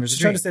single time there's a I'm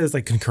dream. trying to say it's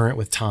like concurrent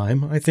with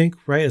time, I think,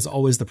 right? It's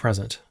always the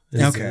present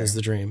is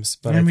the dreams.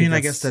 But I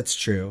guess that's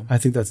true. I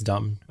think that's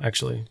dumb,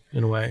 actually,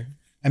 in a way.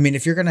 I mean,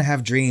 if you're going to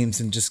have dreams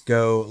and just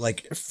go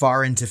like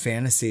far into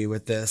fantasy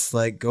with this,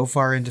 like go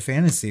far into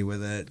fantasy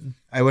with it.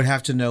 I would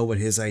have to know what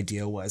his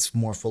idea was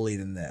more fully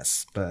than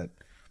this, but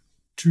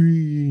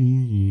dream.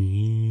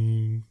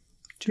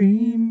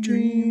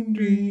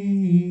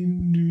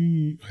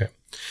 Okay.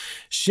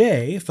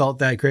 Shea felt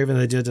that Craven's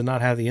idea did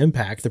not have the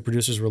impact the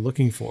producers were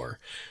looking for.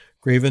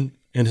 Craven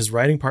and his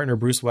writing partner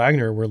Bruce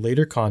Wagner were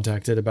later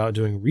contacted about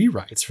doing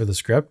rewrites for the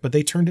script, but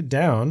they turned it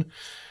down.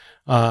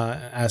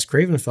 As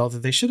Craven felt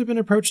that they should have been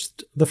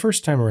approached the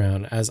first time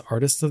around as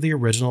artists of the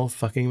original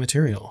fucking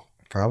material.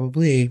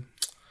 probably.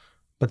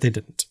 But they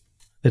didn't.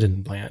 They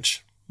didn't,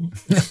 Blanche.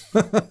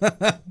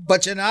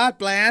 But you're not,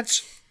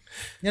 Blanche.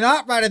 You're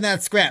not writing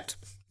that script.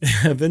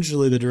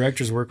 Eventually, the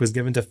director's work was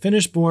given to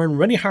Finnish-born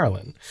Rennie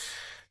Harlin,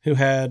 who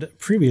had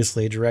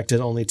previously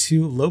directed only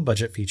 2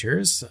 low-budget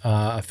features,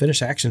 a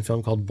Finnish action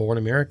film called Born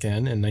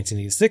American in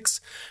 1986,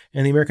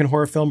 and the American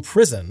horror film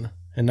Prison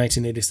in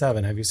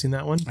 1987. Have you seen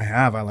that one? I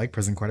have. I like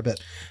Prison quite a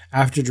bit.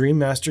 After Dream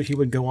Master, he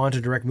would go on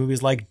to direct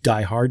movies like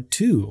Die Hard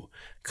 2,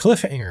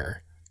 Cliffhanger,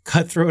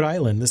 Cutthroat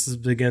Island. This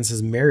begins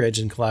his marriage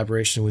in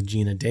collaboration with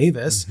Gina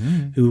Davis,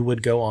 who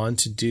would go on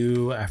to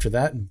do, after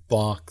that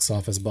box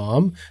office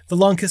bomb, The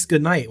Long Kiss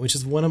Goodnight, which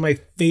is one of my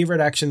favorite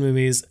action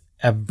movies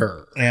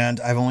ever. And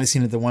I've only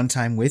seen it the one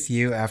time with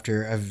you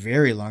after a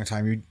very long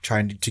time. You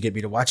trying to get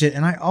me to watch it.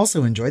 And I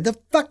also enjoyed the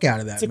fuck out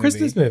of that movie. It's a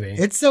Christmas movie.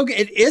 It's so good.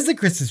 It is a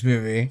Christmas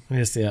movie. I need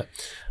to see it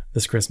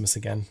this Christmas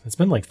again. It's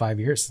been like 5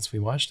 years since we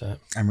watched it.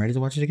 I'm ready to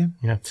watch it again.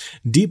 Yeah.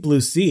 Deep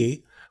Blue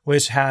Sea,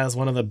 which has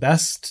one of the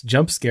best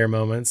jump scare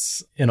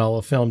moments in all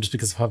of film just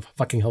because of how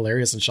fucking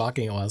hilarious and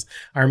shocking it was.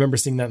 I remember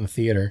seeing that in the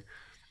theater.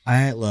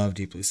 I love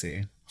Deep Blue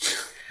Sea.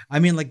 I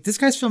mean, like, this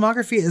guy's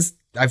filmography is,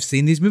 I've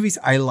seen these movies.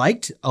 I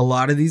liked a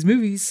lot of these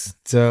movies.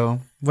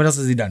 So what else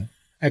has he done?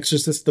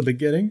 Exorcist, the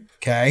beginning.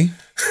 Okay.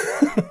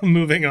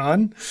 Moving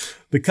on.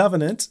 The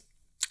Covenant.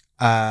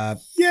 Yay!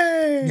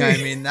 I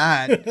mean,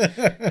 that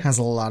has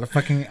a lot of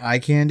fucking eye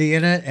candy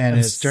in it. And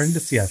I'm it's starting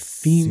to see a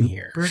theme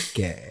here. Super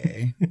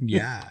gay.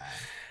 Yeah.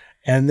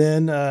 And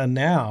then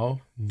now,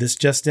 this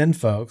just in,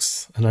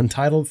 folks, an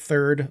untitled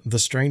third The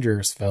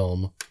Strangers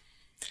film.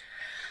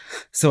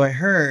 So I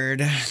heard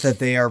that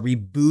they are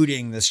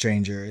rebooting The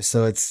Strangers.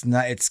 So it's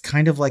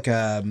kind of like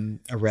a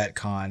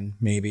retcon,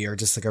 maybe, or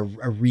just like a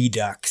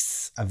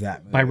redux of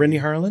that movie. By Rennie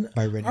Harlin?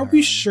 Are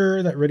we Harlin.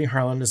 sure that Rennie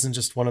Harlin isn't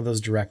just one of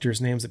those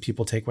directors' names that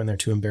people take when they're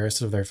too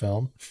embarrassed of their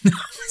film?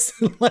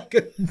 Like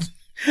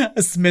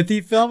a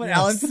Smithy film, an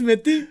Alan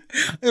Smithy?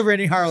 A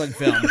Rennie Harlin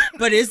film.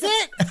 But is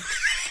it?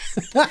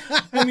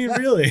 I mean,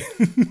 really?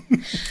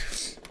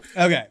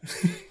 Okay.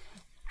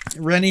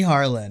 Rennie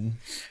Harlin.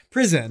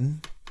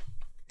 Prison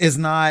is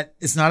not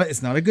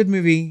a good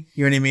movie,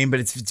 you know what I mean?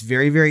 But it's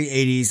very, very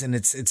 80s and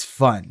it's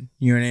fun,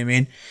 you know what I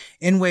mean?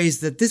 In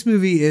ways that this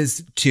movie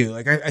is too.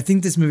 Like I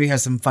think this movie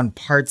has some fun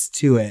parts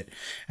to it,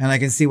 and I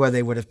can see why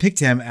they would have picked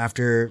him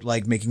after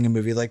like making a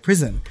movie like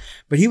Prison.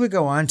 But he would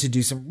go on to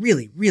do some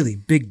really, really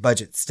big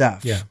budget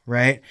stuff. Yeah.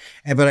 Right.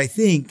 But I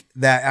think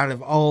that out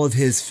of all of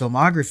his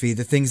filmography,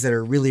 the things that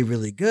are really,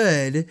 really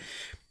good,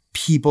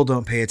 people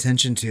don't pay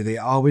attention to. They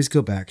always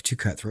go back to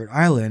Cutthroat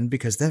Island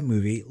because that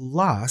movie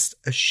lost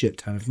a shit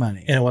ton of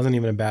money. And it wasn't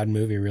even a bad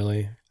movie,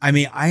 really. I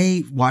mean,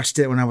 I watched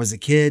it when I was a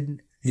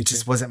kid. It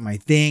just wasn't my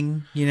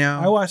thing, you know?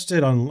 I watched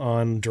it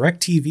on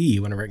DirecTV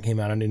whenever it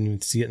came out. I didn't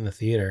even see it in the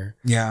theater.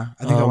 Yeah,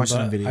 I think I watched it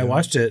on but video. I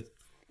watched it,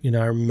 I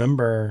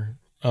remember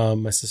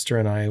my sister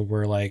and I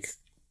were like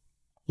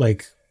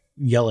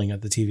yelling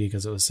at the TV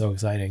because it was so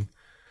exciting.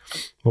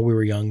 But we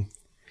were young.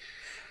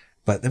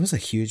 But that was a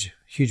huge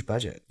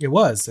budget. It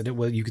was, and it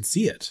was, you could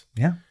see it.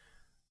 Yeah.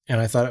 And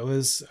I thought it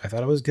was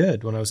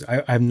good when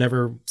I've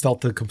never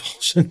felt the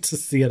compulsion to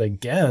see it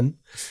again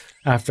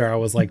after I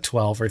was like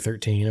 12 or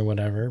 13 or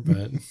whatever.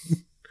 But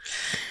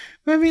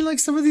I mean, like,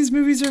 some of these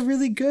movies are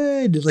really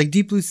good. Like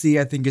Deep Blue Sea,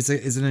 I think is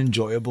an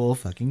enjoyable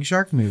fucking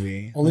shark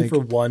movie. only Like, for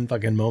one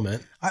fucking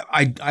moment.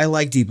 I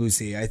like Deep Blue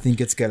Sea. I think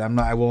it's good.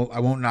 I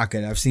won't knock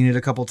it. I've seen it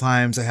a couple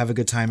times. I have a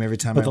good time every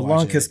time. But I The watch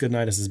Long it. Kiss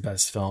Goodnight is his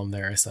best film.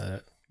 There, I said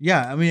it.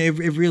 Yeah, I mean,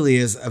 it really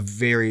is a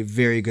very,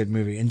 very good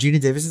movie. And Gina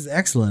Davis is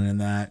excellent in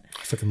that.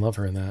 I fucking love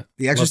her in that.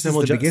 The Exorcist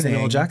Love the beginning.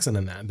 Samuel Jackson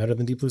in that. Better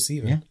than Deep Blue Sea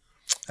even.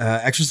 Yeah.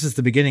 Exorcist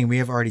the Beginning, we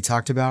have already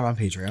talked about on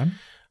Patreon.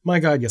 My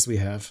God, yes, we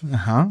have.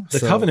 Uh-huh. The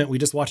Covenant, we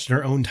just watched in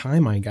our own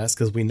time, I guess,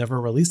 because we never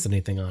released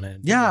anything on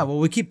it. Yeah, well,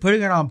 we keep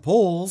putting it on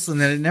polls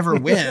and then it never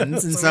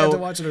wins. And So we had to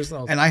watch it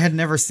ourselves. And I had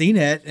never seen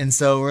it. And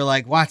so we're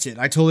like, watch it.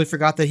 I totally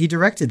forgot that he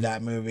directed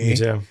that movie. Me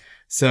too.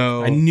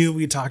 So I knew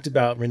we talked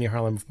about Rennie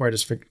Harlan before. I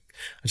just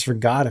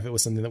forgot if it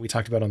was something that we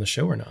talked about on the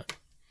show or not.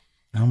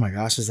 oh my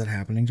gosh, is that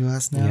happening to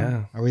us now?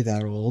 Yeah. Are we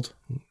that old?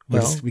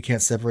 Well- We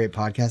can't separate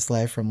podcast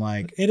life from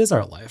like, It is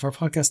our life. Our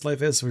podcast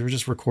life is. We were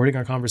just recording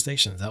our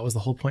conversations. That was the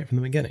whole point from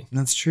the beginning.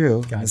 that's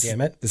true. God damn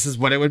it. This is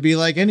what it would be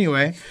like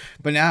anyway.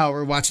 But now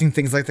we're watching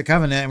things like The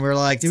Covenant and we're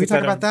like, did we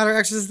Except talk I about that or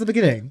Exorcist at the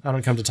beginning? I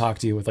don't come to talk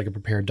to you with like a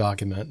prepared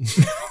document.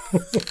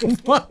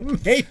 Well,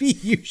 maybe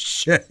you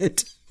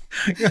should.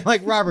 You're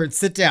like, Robert,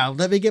 sit down.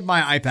 Let me get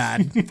my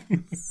iPad.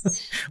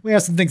 We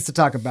have some things to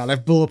talk about.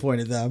 I've bullet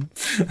pointed them.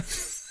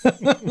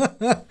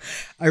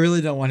 I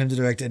really don't want him to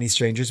direct any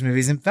Strangers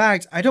movies. In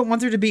fact, I don't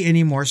want there to be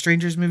any more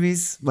Strangers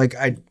movies. Like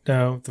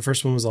No, the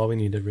first one was all we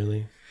needed,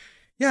 really.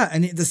 yeah,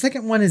 and the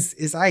second one is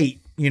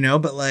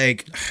but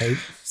like, Right?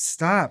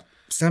 stop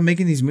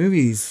making these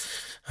movies.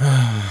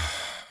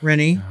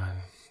 Rennie,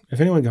 If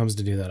anyone comes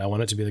to do that, I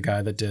want it to be the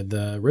guy that did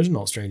the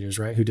original Strangers,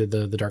 right? Who did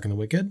the Dark and the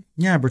Wicked?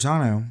 yeah,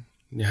 Bertano.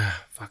 Yeah,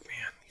 fuck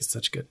man, he's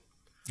such good.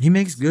 He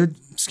makes good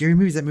scary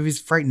movies. That movie's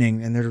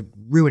frightening, and they're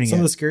ruining Some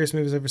of it. the scariest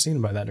movies I've ever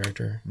seen by that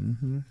director.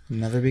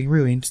 Now they're being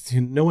ruined.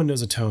 No one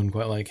knows a tone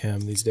quite like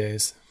him these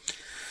days.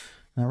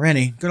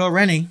 Rennie, good old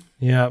Rennie.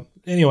 Yeah.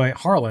 Anyway,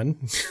 Harlan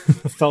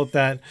felt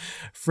that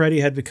Freddy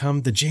had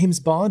become the James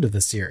Bond of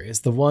the series,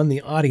 the one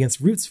the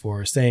audience roots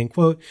for, saying,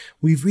 quote,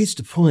 "We've reached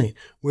a point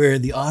where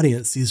the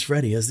audience sees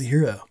Freddy as the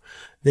hero.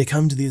 They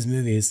come to these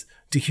movies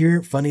to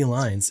hear funny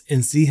lines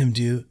and see him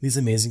do these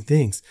amazing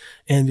things.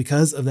 And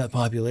because of that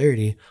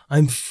popularity,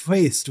 I'm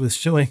faced with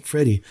showing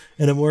Freddy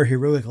in a more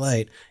heroic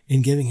light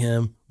and giving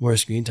him more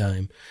screen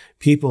time.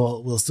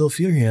 People will still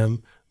fear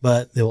him,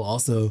 but they will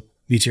also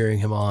be cheering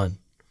him on.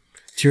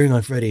 Cheering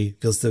on Freddy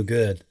feels so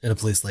good in a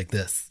place like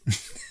this."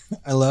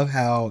 I love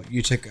how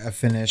you took a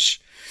Finnish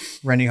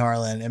Rennie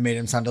Harlan and made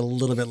him sound a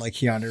little bit like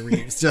Keanu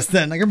Reeves just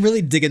then. Like, I'm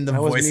really digging the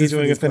That was voices. me for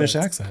doing a these Finnish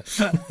parts.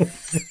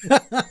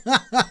 accent.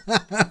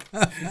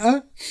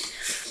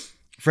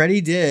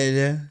 Freddie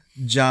did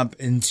jump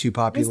into It's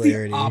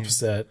popularity. the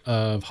opposite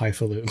of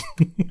highfalutin.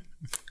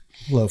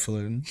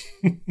 Lowfalutin.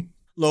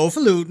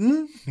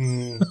 Lowfalutin.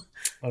 Can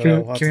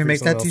we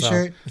make that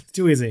t-shirt? It's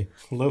too easy.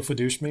 Low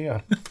fadouche me.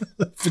 Yeah.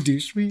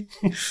 Fadouche me.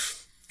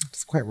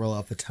 Doesn't quite roll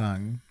off the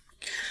tongue.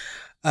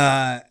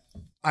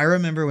 I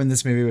remember when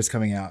this movie was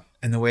coming out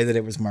and the way that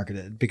it was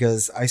marketed,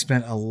 because I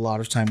spent a lot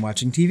of time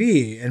watching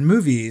TV and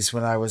movies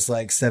when I was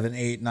like 7,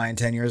 8, 9,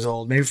 10 years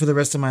old, maybe for the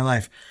rest of my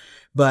life.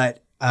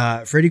 But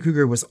Freddy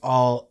Krueger was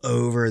all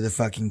over the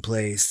fucking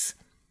place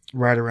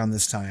right around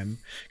this time,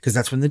 because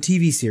that's when the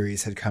TV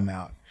series had come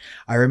out.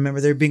 I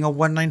remember there being a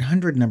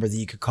 1-900 number that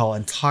you could call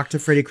and talk to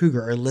Freddy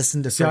Krueger or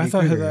listen to See, Freddy I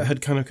thought Krueger. that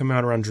had kind of come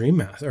out around Dream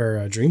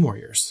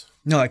Warriors.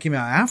 No, it came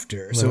out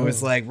after. So it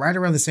was like right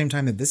around the same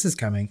time that this is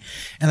coming.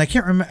 And I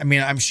can't remember. I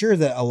mean, I'm sure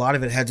that a lot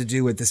of it had to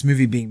do with this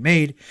movie being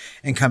made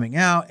and coming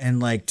out and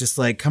like just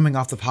like coming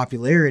off the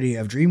popularity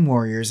of Dream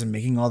Warriors and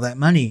making all that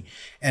money.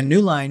 And New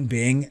Line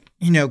being,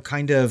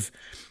 kind of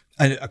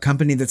a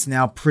company that's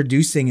now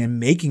producing and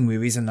making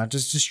movies and not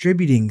just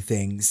distributing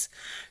things.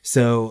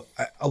 So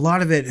a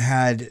lot of it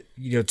had,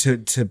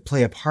 to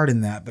play a part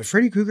in that. But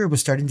Freddy Krueger was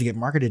starting to get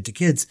marketed to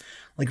kids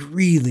like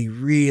really,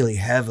 really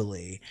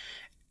heavily,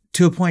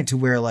 to a point to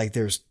where like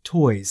there's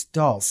toys,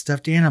 dolls,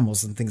 stuffed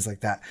animals and things like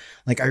that.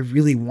 Like I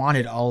really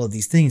wanted all of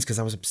these things because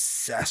I was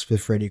obsessed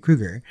with Freddy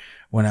Krueger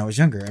when I was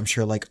younger. I'm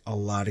sure like a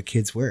lot of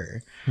kids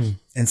were.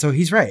 And so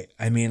he's right.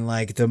 I mean,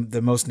 like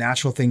the most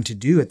natural thing to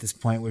do at this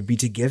point would be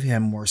to give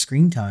him more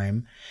screen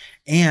time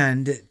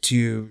and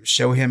to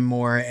show him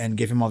more and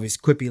give him all these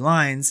quippy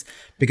lines,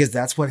 because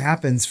that's what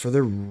happens for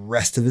the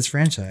rest of his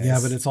franchise. Yeah,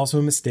 but it's also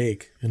a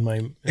mistake in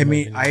my.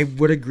 I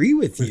would agree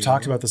with you. We've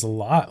talked about this a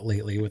lot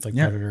lately with like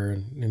Predator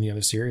and the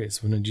other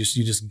series, when you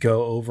just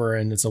go over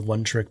and it's a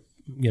one trick,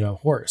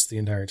 horse the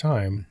entire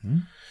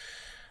time.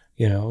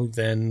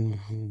 Then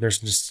there's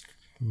just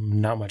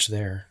not much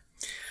there.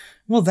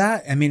 Well,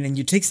 and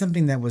you take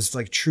something that was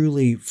like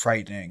truly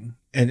frightening,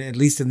 and at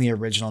least in the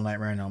original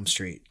Nightmare on Elm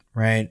Street,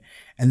 right?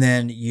 And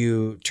then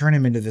you turn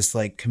him into this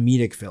like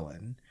comedic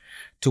villain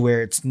to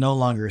where it's no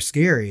longer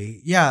scary.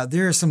 Yeah,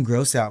 there are some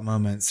gross out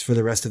moments for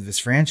the rest of this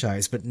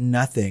franchise, but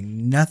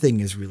nothing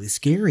is really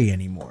scary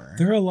anymore.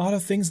 There are a lot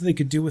of things that they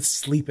could do with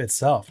sleep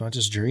itself, not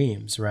just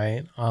dreams,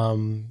 right?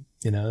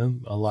 You know,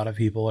 a lot of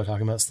people are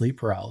talking about sleep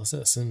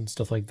paralysis and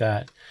stuff like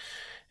that.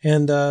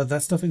 And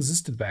that stuff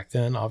existed back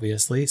then,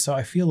 obviously. So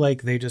I feel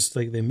like they just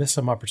they missed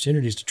some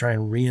opportunities to try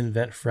and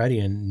reinvent Freddy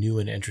in new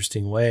and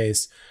interesting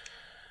ways.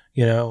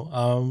 You know,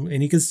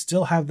 and you can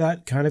still have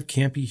that kind of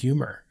campy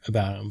humor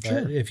about him. But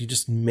sure, if you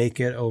just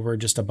make it over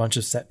just a bunch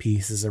of set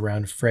pieces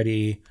around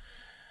Freddy,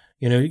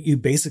 you know, you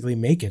basically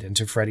make it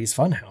into Freddy's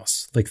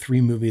Funhouse. Like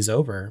 3 movies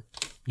over,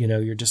 you know,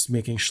 you're just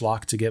making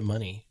schlock to get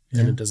money.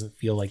 And it doesn't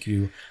feel like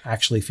you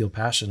actually feel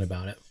passionate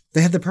about it.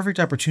 They had the perfect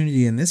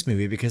opportunity in this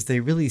movie because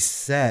they really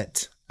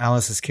set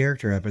Alice's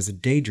character up as a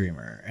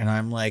daydreamer. And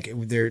I'm like,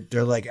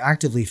 they're like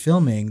actively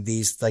filming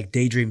these like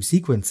daydream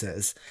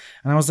sequences.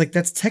 And I was like,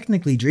 that's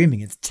technically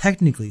dreaming. It's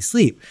technically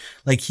sleep.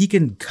 Like he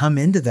can come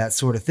into that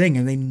sort of thing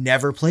and they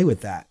never play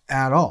with that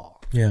at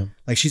all. Yeah.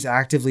 Like she's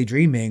actively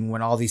dreaming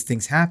when all these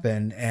things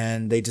happen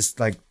and they just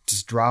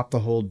drop the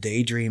whole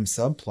daydream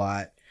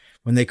subplot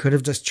when they could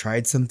have just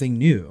tried something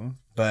new.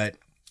 But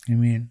I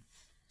mean,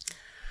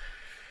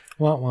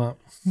 womp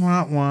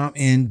womp,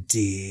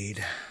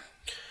 indeed.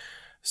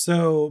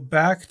 So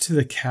back to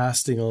the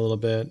casting a little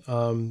bit.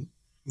 You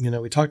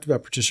know, we talked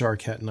about Patricia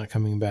Arquette not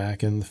coming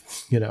back and,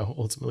 you know,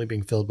 ultimately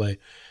being filled by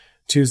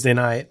Tuesday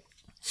Night.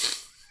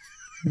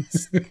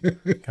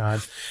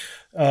 God.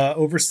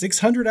 Over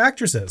 600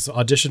 actresses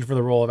auditioned for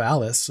the role of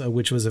Alice,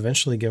 which was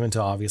eventually given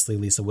to, obviously,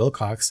 Lisa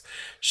Wilcox.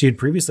 She had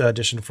previously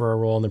auditioned for a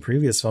role in the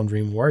previous film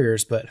Dream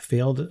Warriors, but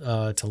failed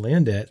to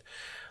land it.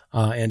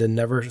 And in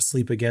Never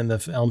Sleep Again,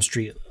 the Elm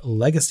Street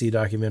Legacy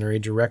documentary,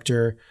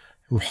 director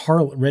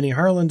Rennie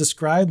Harlin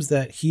describes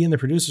that he and the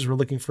producers were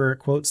looking for,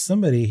 quote,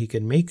 somebody he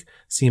could make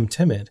seem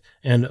timid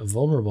and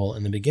vulnerable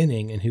in the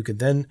beginning and who could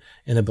then,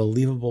 in a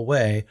believable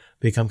way,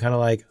 become kind of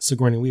like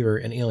Sigourney Weaver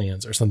in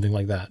Aliens or something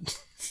like that,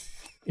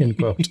 end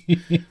quote.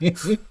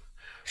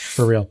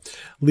 For real.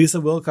 Lisa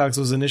Wilcox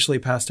was initially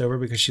passed over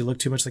because she looked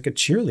too much like a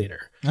cheerleader.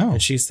 Oh.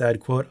 And she said,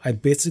 quote, I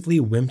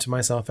basically wimped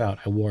myself out.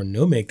 I wore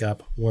no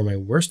makeup, wore my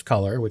worst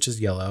color, which is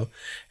yellow,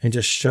 and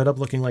just showed up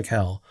looking like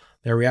hell.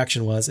 Their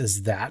reaction was,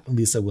 is that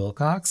Lisa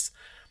Wilcox?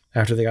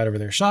 After they got over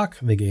their shock,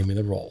 they gave me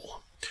the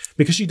role.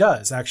 Because she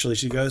does, actually.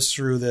 She goes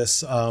through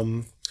this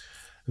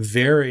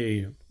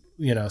very,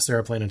 you know,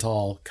 Sarah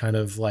Plainenthal kind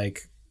of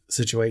like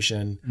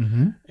situation.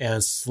 Mm-hmm.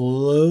 And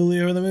slowly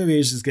over the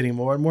movie, she's getting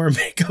more and more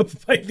makeup.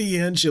 By the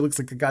end, she looks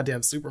like a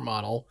goddamn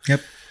supermodel.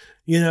 Yep.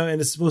 You know, and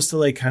it's supposed to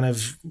like kind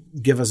of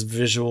give us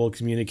visual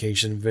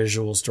communication,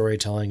 visual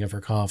storytelling of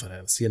her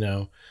confidence, you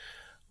know,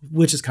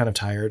 which is kind of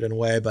tired in a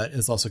way, but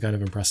it's also kind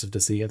of impressive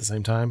to see at the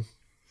same time.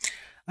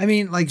 I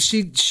mean, like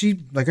she,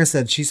 like I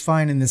said, she's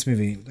fine in this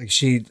movie. Like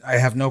I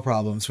have no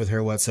problems with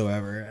her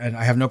whatsoever. And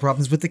I have no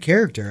problems with the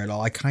character at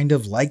all. I kind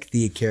of like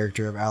the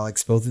character of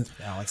Alex,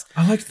 Alex.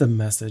 I liked the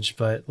message,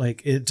 but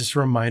like, it just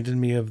reminded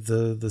me of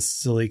the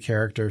silly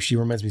character. She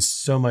reminds me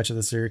so much of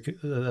the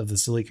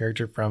silly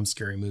character from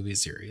Scary Movie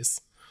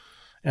series.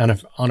 Anna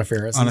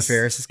Faris. Anna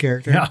Faris's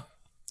character. Yeah.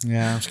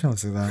 Yeah. She kind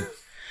of looks like that.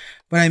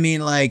 But I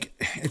mean, like,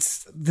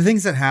 it's the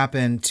things that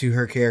happen to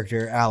her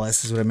character,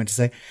 Alice, is what I meant to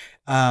say.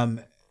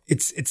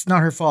 It's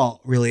not her fault,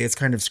 really. It's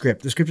kind of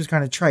script. The script is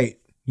kind of trite,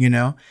 you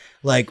know?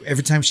 Like,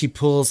 every time she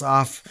pulls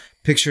off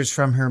pictures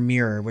from her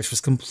mirror, which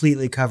was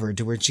completely covered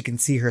to where she can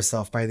see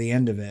herself by the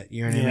end of it.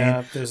 You know what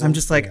I mean? I'm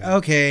just like,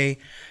 okay,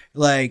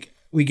 like,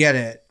 we get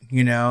it,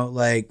 you know?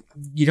 Like,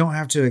 you don't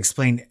have to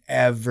explain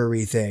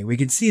everything. We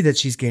can see that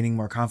she's gaining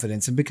more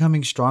confidence and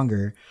becoming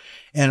stronger.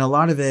 And a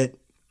lot of it,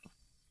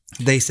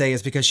 they say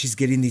is because she's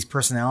getting these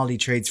personality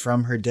traits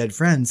from her dead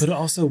friends. But it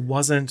also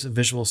wasn't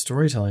visual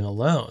storytelling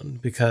alone,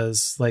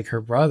 because like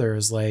her brother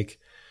is like,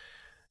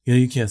 you know,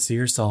 you can't see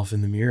yourself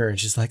in the mirror. And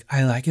she's like,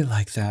 I like it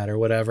like that or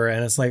whatever.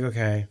 And it's like,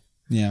 okay,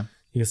 yeah,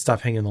 you can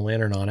stop hanging the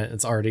lantern on it.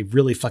 It's already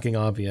really fucking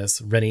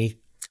obvious. Rennie.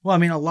 Well, I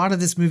mean, a lot of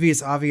this movie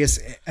is obvious.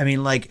 I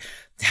mean, like,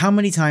 how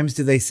many times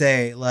do they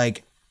say,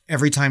 like,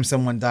 every time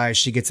someone dies,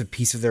 she gets a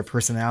piece of their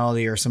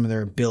personality or some of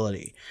their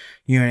ability?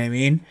 You know what I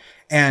mean?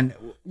 And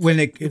when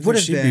it would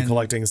have been be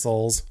collecting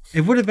souls, it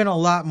would have been a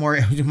lot more.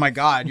 Oh my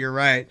God, you're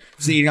right.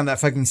 She's eating on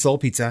that fucking soul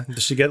pizza.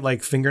 Does she get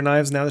like finger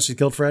knives now that she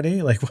killed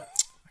Freddy? Like, what?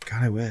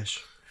 God, I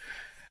wish.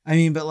 I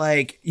mean, but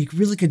like, you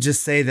really could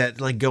just say that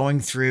like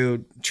going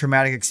through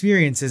traumatic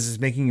experiences is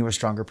making you a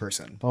stronger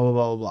person. Blah blah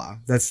blah blah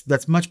blah.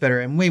 That's much better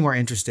and way more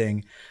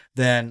interesting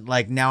than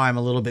like now I'm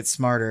a little bit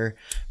smarter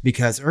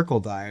because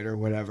Urkel died or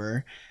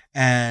whatever.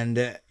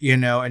 And, you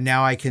know, and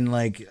now I can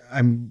like,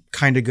 I'm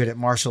kind of good at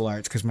martial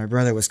arts because my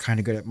brother was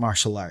kind of good at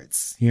martial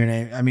arts. You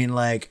know what I mean?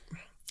 Like,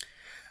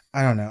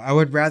 I don't know. I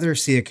would rather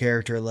see a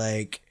character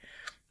like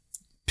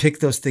pick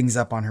those things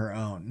up on her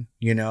own.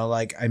 You know,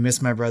 like I miss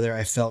my brother.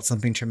 I felt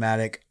something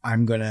traumatic.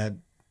 I'm going to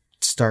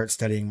start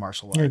studying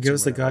martial arts. Yeah, give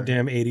us the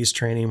goddamn 80s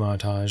training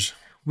montage.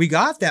 We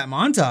got that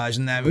montage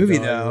in that movie,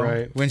 though,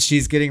 right. When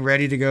she's getting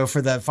ready to go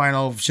for the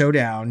final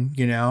showdown.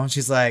 You know,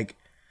 she's like,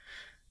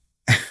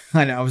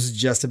 I know. I was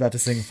just about to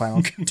sing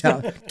Final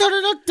Countdown.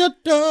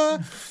 Da-da-da-da-da.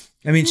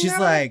 I mean, she's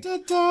like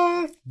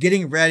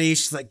getting ready.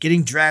 She's like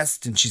getting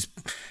dressed, and she's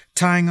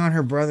tying on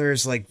her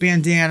brother's like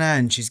bandana,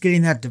 and she's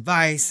getting that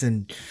device,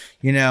 and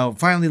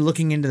finally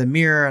looking into the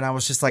mirror. And I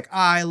was just like,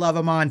 I love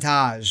a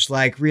montage.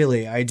 Like,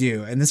 really, I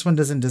do. And this one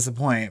doesn't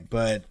disappoint,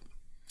 but.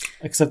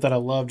 Except that I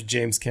loved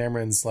James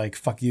Cameron's like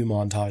 "fuck you"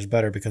 montage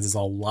better because it's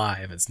all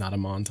live. It's not a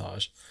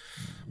montage.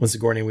 When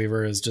Sigourney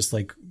Weaver is just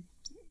like,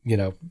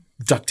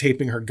 duct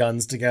taping her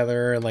guns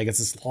together, and like it's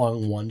this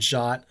long one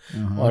shot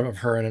of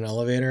her in an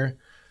elevator.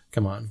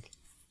 Come on.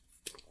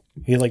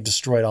 He like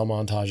destroyed all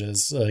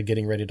montages,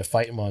 getting ready to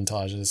fight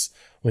montages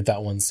with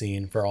that one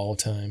scene for all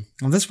time.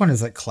 Well, this one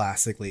is like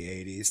classically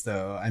 80s,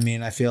 though. I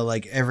mean, I feel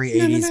like every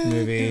 80s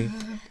movie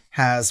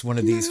has one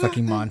of these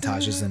fucking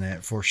montages in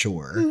it for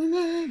sure.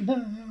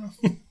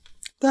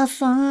 The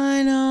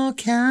final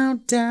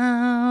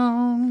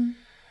countdown.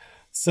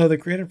 So the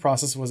creative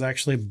process was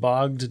actually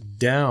bogged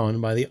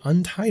down by the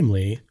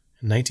untimely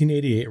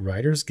 1988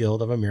 Writers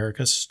Guild of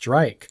America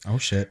strike. Oh,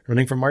 shit.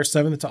 Running from March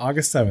 7th to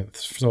August 7th.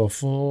 So a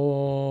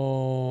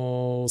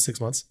full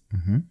 6 months.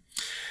 Mm-hmm.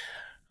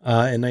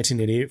 In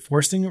 1988,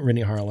 forcing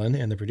Rennie Harlin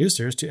and the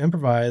producers to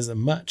improvise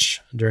much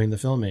during the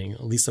filming.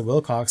 Lisa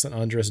Wilcox and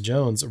Andres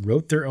Jones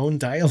wrote their own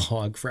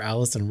dialogue for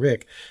Alice and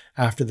Rick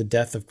after the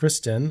death of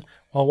Kristen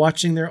while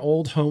watching their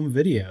old home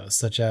videos,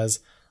 such as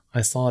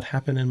 "I Saw It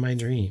Happen in My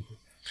Dream."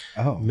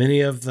 Oh.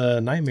 Many of the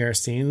nightmare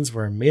scenes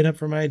were made up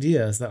from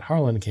ideas that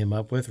Harlan came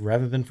up with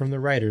rather than from the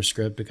writer's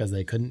script because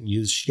they couldn't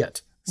use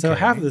shit. So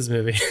half of this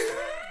movie.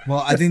 Well,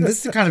 I think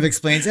this kind of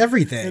explains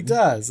everything. It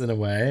does, in a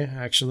way,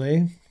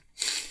 actually.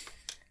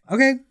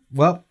 Okay.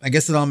 Well, I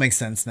guess it all makes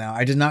sense now.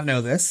 I did not know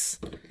this.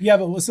 Yeah,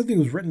 but when something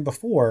was written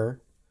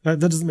before, that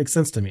doesn't make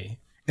sense to me.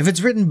 If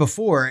it's written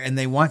before and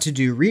they want to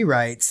do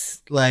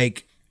rewrites,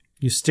 like...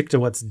 You stick to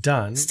what's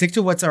done. Stick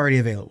to what's already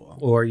available.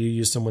 Or you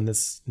use someone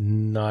that's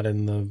not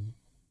in the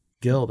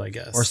guild, I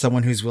guess. Or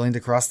someone who's willing to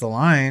cross the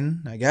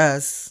line, I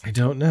guess. I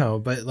don't know.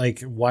 But,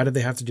 like, why did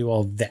they have to do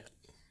all that?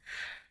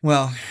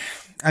 Well,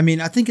 I mean,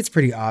 I think it's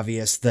pretty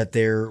obvious that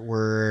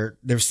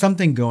there's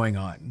something going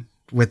on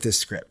with this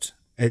script.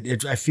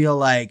 I feel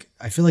like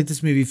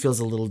this movie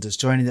feels a little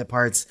disjointed at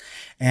parts,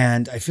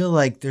 and I feel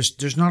like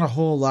there's not a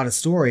whole lot of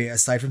story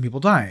aside from people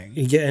dying.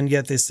 And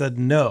yet they said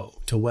no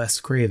to Wes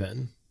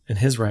Craven and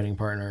his writing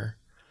partner,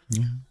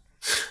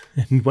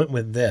 and went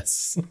with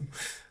this.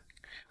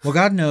 Well,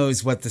 God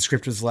knows what the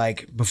script was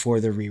like before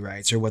the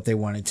rewrites or what they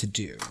wanted to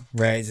do,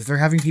 right? If they're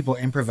having people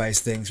improvise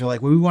things, they're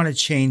like, well, we want to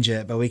change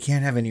it, but we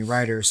can't have any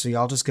writers, so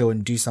y'all just go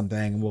and do something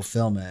and we'll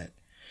film it,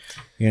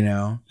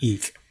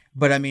 Eek.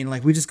 But I mean,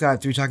 like, we just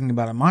got through talking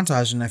about a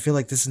montage, and I feel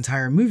like this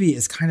entire movie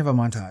is kind of a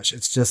montage.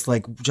 It's just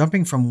like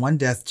jumping from one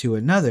death to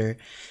another.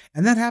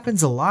 And that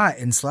happens a lot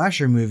in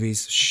slasher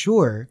movies,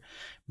 sure.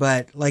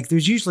 But like,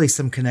 there's usually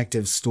some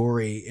connective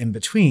story in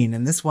between.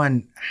 And this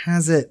one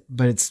has it,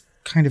 but it's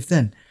kind of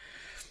thin.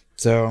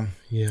 So,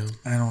 yeah,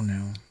 I don't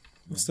know.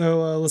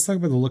 So let's talk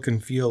about the look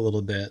and feel a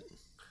little bit.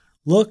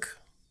 Look,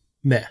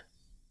 meh.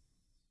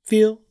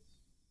 Feel,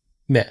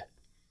 meh.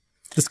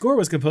 The score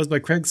was composed by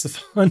Craig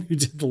Safan, who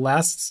did The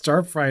Last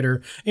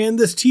Starfighter and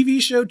this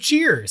TV show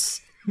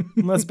Cheers.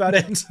 And that's about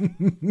it.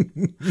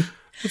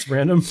 That's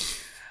random.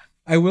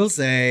 I will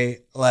say,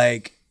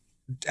 like,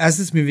 as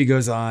this movie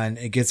goes on,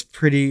 it gets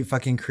pretty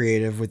fucking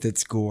creative with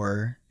its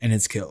gore and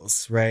its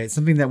kills, right?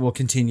 Something that will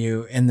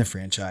continue in the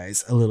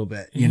franchise a little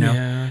bit, you know?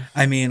 Yeah.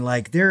 I mean,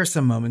 like, there are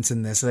some moments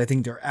in this that I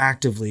think they're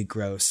actively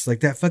gross.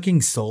 Like that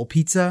fucking soul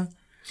pizza,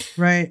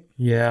 right?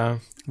 Yeah.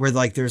 Where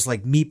like there's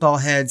like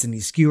meatball heads and he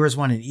skewers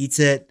one and eats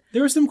it.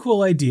 There were some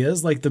cool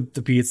ideas, like the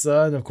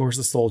pizza, and of course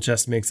the soul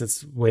chest makes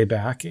its way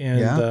back,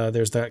 and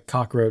there's that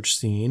cockroach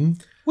scene,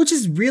 which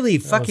is really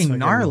fucking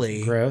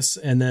gnarly, gross.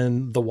 And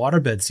then the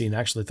waterbed scene, I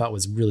actually thought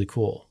was really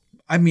cool.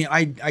 I mean,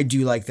 I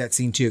do like that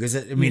scene too because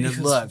it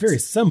looked very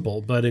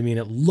simple, but I mean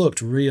it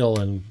looked real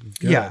and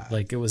good. Yeah,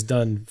 like it was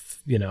done,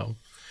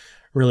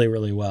 really,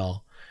 really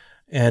well.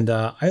 And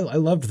I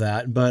loved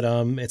that, but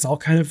it's all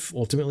kind of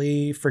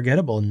ultimately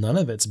forgettable. None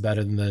of it's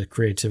better than the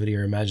creativity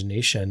or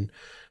imagination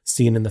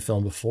seen in the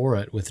film before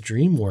it with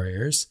Dream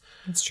Warriors.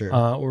 That's true.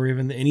 Or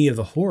even any of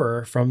the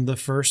horror from the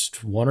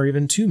first one or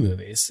even two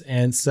movies.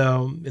 And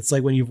so it's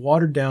like when you've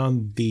watered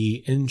down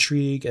the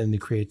intrigue and the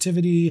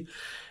creativity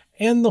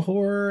and the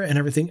horror and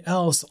everything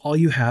else, all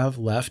you have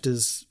left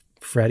is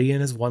Freddy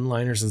and his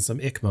one-liners and some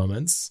ick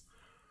moments.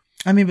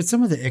 I mean, but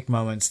some of the ick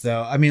moments,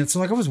 though, I mean, so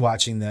like I was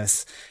watching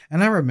this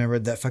and I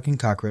remembered that fucking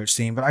cockroach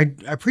scene, but I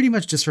pretty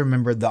much just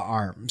remembered the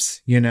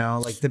arms,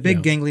 like the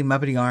big gangly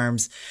Muppety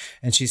arms.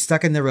 And she's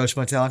stuck in the Roach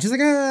Motel and she's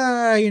like,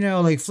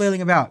 like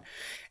flailing about.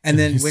 And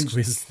then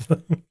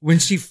when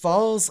she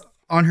falls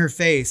on her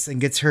face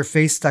and gets her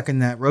face stuck in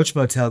that Roach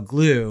Motel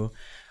glue,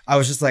 I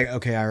was just like,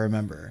 okay, I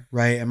remember,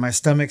 right? And my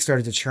stomach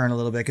started to churn a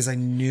little bit because I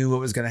knew what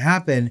was going to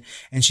happen.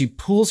 And she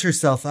pulls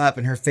herself up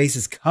and her face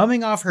is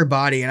coming off her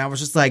body. And I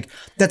was just like,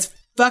 that's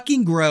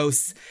fucking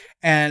gross.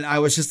 And I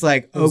was just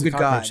like, It was oh, a good God.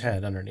 cockroach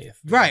head underneath.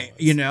 Right.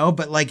 You know,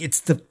 but like it's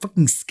the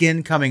fucking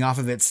skin coming off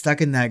of it,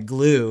 stuck in that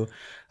glue.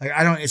 Like,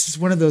 it's just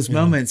one of those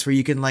moments where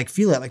you can like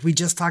feel it. Like we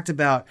just talked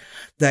about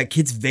that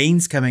kid's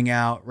veins coming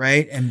out,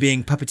 right? And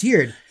being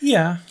puppeteered.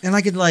 Yeah. And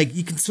like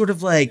you can sort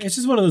of like, It's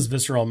just one of those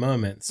visceral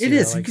moments. it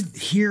is. You can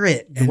hear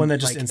it. The one that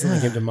just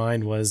instantly came to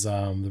mind was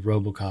the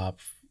RoboCop,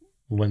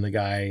 when the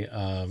guy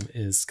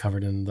is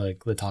covered in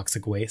the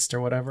toxic waste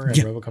or whatever, and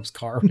RoboCop's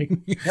car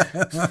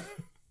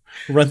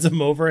runs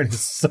him over, and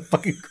it's so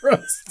fucking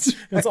gross.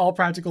 It's all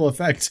practical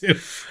effect too.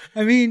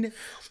 I mean,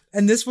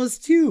 and this was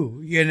too,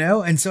 you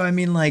know? And so, I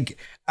mean, like,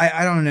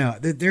 I don't know.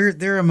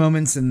 There are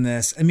moments in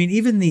this. I mean,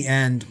 even the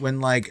end when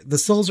like the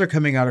souls are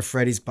coming out of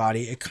Freddy's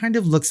body, it kind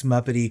of looks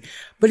Muppety,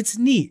 but it's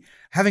neat.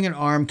 Having an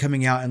arm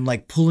coming out and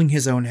like pulling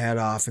his own head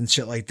off and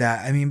shit like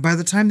that. I mean, by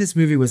the time this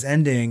movie was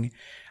ending,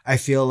 I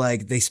feel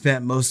like they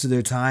spent most of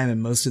their time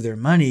and most of their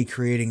money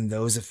creating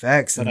those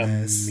effects. But in a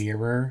this.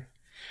 Mirror.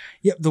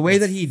 Yeah, the way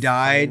that he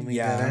died. Finally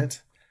Yeah. did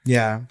it.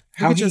 Yeah.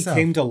 How Look at he yourself.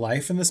 came to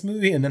life in this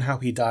movie, and then how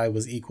he died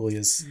was equally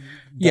as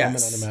dumb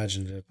and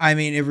unimaginative. I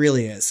mean, it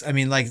really is. I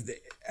mean, like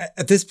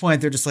at this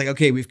point, they're just like,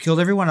 okay, we've killed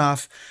everyone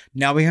off.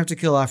 Now we have to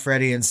kill off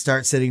Freddy and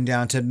start sitting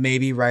down to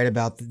maybe write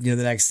about the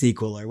next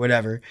sequel or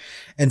whatever.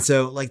 And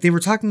so, like, they were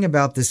talking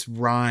about this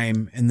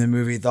rhyme in the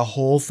movie, the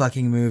whole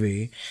fucking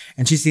movie,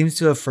 and she seems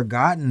to have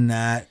forgotten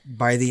that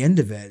by the end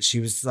of it. She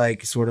was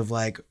like, sort of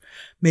like,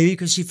 maybe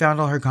because she found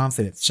all her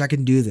confidence, I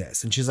can do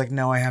this, and she's like,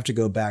 no, I have to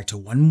go back to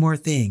one more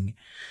thing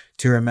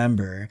to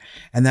remember.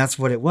 And that's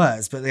what it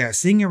was. But yeah,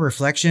 seeing a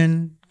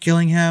reflection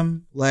killing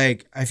him,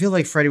 like, I feel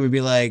like Freddy would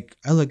be like,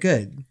 I look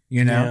good,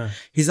 you know? Yeah.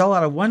 He's all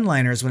out of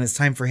one-liners when it's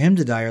time for him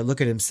to die or look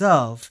at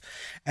himself.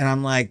 And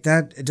I'm like,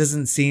 that it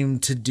doesn't seem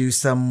to do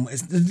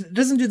it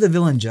doesn't do the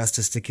villain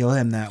justice to kill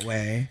him that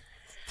way.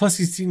 Plus,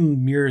 he's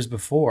seen mirrors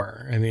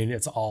before. I mean,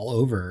 it's all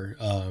over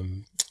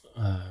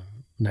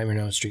Nightmare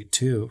on Elm Street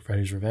 2,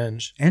 Freddy's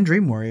Revenge. And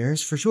Dream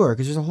Warriors, for sure,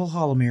 because there's a whole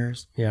hall of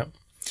mirrors. Yeah.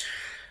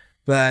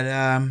 But,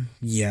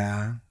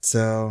 yeah,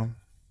 so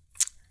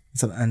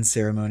it's an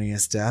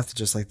unceremonious death,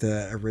 just like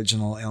the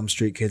original Elm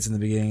Street kids in the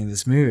beginning of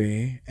this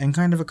movie, and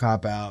kind of a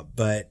cop-out.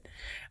 But,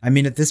 I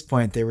mean, at this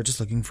point, they were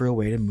just looking for a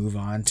way to move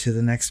on to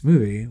the next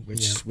movie,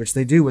 which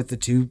they do with the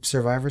two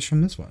survivors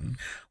from this one.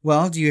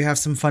 Well, do you have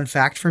some fun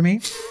fact for me?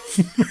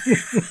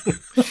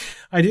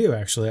 I do,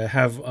 actually. I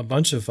have a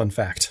bunch of fun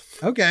fact.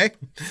 Okay.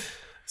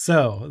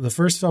 So, the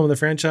first film in the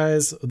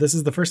franchise, this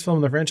is the first film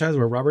in the franchise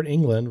where Robert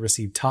Englund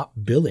received top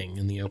billing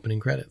in the opening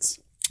credits.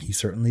 He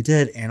certainly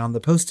did, and on the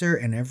poster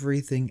and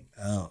everything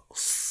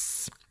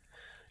else.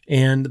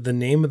 And the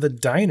name of the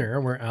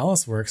diner where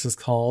Alice works is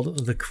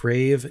called the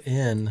Crave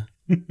Inn,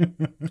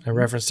 a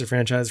reference to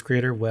franchise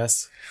creator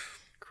Wes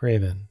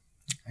Craven.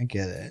 I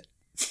get it.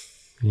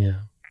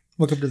 Yeah.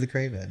 Welcome to the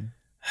Craven.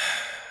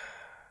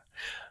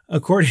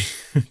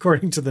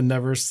 According to the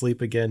Never Sleep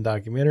Again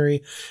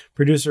documentary,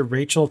 producer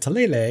Rachel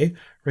Talalay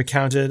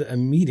recounted a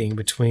meeting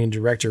between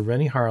director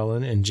Renny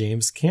Harlin and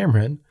James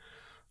Cameron.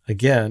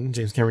 Again,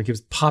 James Cameron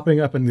keeps popping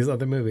up in these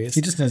other movies.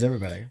 He just knows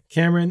everybody.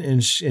 Cameron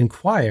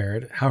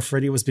inquired how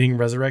Freddy was being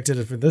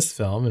resurrected for this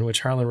film, in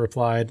which Harlan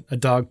replied, "A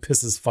dog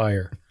pisses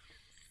fire."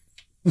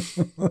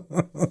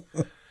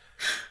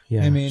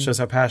 Yeah, I mean, shows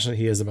how passionate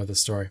he is about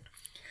this story.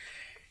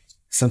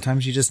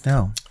 Sometimes you just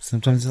know.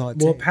 Sometimes it's all it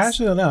Well, takes.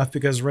 passionate enough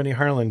because Renny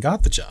Harlin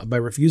got the job by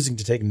refusing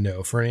to take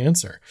no for an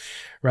answer.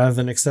 Rather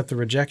than accept the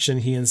rejection,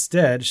 he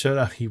instead showed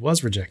up. He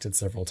was rejected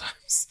several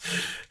times.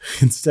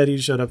 Instead, he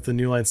showed up at the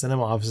New Line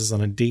Cinema offices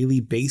on a daily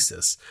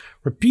basis,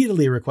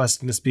 repeatedly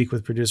requesting to speak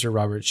with producer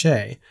Robert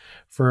Shea.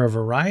 For a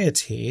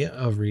variety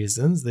of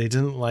reasons, they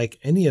didn't like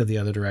any of the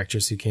other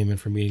directors who came in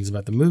for meetings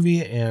about the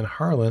movie, and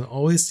Harlan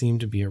always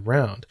seemed to be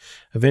around.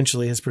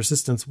 Eventually, his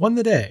persistence won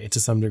the day to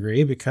some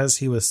degree because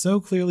he was so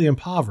clearly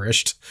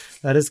impoverished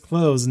that his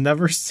clothes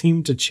never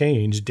seemed to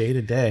change day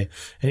to day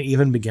and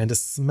even began to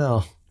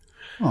smell.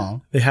 Aw.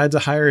 They had to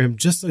hire him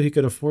just so he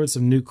could afford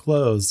some new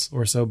clothes,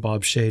 or so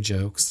Bob Shea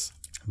jokes.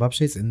 Bob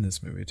Shea's in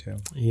this movie, too.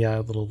 Yeah,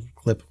 a little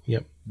clip.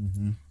 Yep.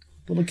 Mm-hmm.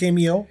 Little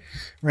cameo.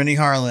 Renny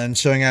Harlin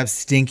showing up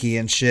stinky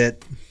and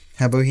shit.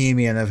 How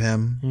bohemian of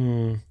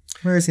him.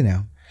 Where is he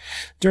now?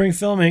 During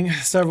filming,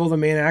 several of the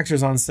main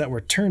actors on set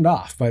were turned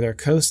off by their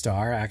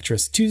co-star,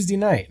 actress Tuesday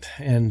Knight,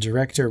 and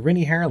director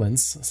Renny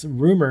Harlin's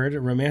rumored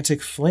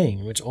romantic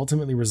fling, which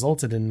ultimately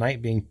resulted in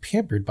Knight being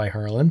pampered by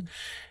Harlin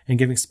and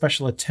giving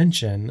special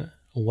attention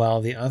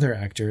while the other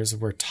actors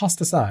were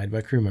tossed aside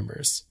by crew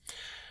members.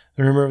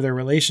 The rumor of their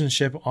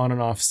relationship on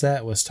and off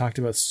set was talked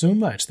about so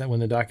much that when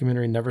the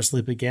documentary Never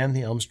Sleep Again,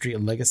 The Elm Street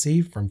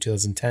Legacy from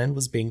 2010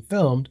 was being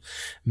filmed,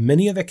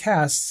 many of the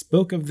cast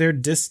spoke of their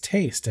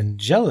distaste and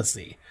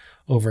jealousy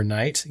over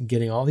Knight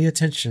getting all the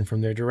attention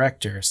from their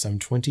director some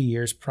 20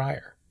 years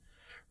prior.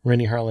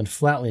 Renny Harlin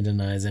flatly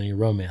denies any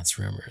romance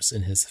rumors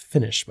in his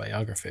Finnish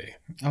biography.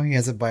 Oh, he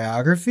has a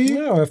biography?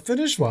 No, a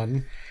Finnish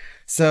one.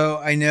 So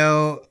I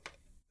know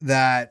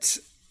that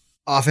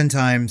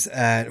Oftentimes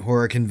at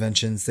horror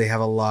conventions, they have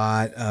a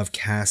lot of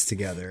cast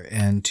together,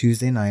 and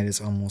Tuesday Night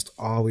is almost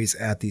always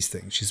at these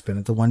things. She's been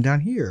at the one down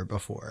here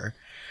before,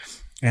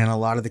 and a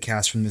lot of the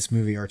cast from this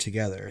movie are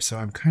together. So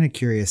I'm kind of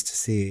curious to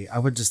see. I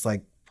would just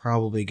like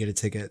probably get a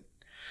ticket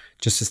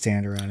just to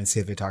stand around and see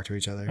if they talk to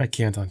each other. I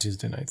can't on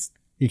Tuesday nights.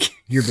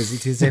 You're busy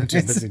Tuesday I'm nights?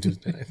 too busy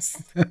Tuesday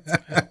nights.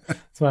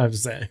 That's what I have to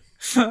say.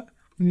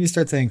 When you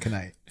start saying good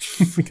night.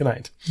 Good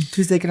night.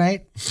 Tuesday good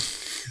night.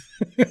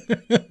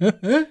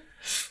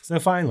 So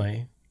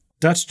finally,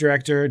 Dutch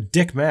director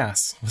Dick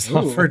Maas was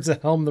offered to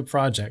helm the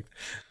project,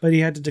 but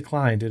he had to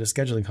decline due to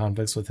scheduling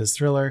conflicts with his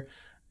thriller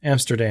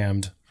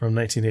Amsterdammed from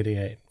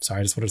 1988. Sorry,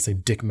 I just wanted to say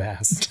Dick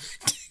Maas.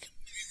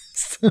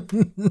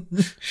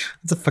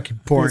 It's a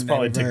fucking porn. It's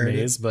probably name, Dick I've heard it.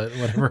 Maas, but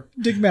whatever.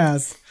 Dick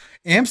Maas.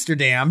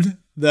 Amsterdammed,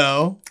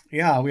 though.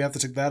 Yeah, we have to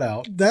check that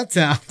out. That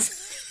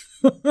sounds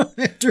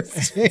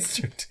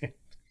interesting.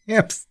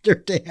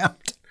 Amsterdam.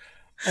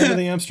 Over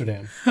the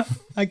Amsterdam.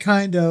 I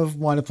kind of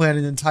want to plan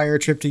an entire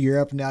trip to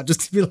Europe now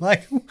just to be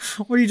like,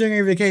 what are you doing on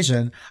your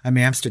vacation? I'm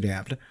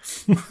Amsterdammed.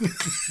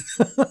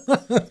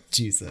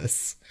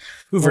 Jesus.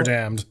 Hoover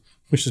damned.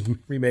 We should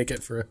remake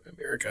it for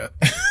America.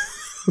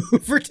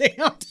 Hoover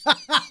damned.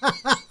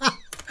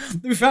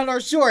 We found our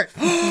short.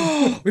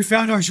 We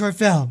found our short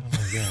film. Oh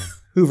my God.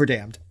 Hoover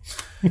damned.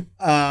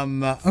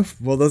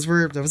 Well,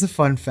 that was a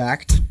fun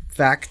fact.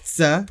 Facts.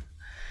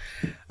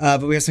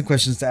 But we have some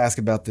questions to ask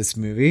about this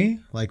movie,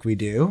 like we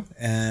do.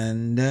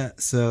 And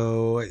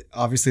so,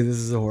 obviously, this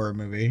is a horror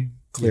movie,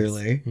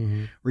 clearly. Yes.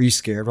 Mm-hmm. Were you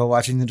scared while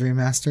watching The Dream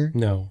Master?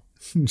 No.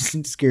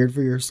 Scared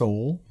for your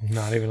soul?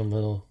 Not even a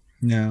little.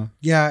 No.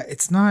 Yeah,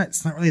 it's not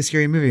really a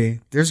scary movie.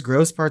 There's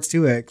gross parts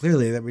to it,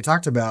 clearly, that we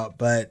talked about.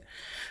 But,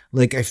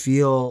 like, I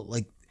feel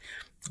like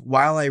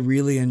while I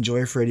really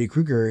enjoy Freddy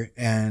Krueger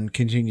and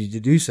continue to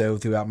do so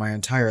throughout my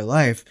entire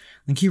life,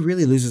 like, he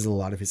really loses a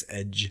lot of his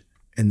edge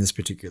in this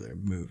particular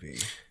movie.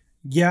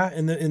 Yeah,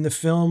 in the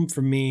film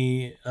for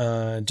me,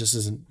 just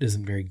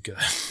isn't very good.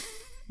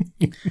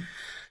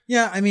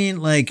 Yeah, I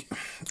mean, like,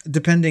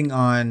 depending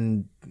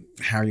on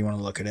how you want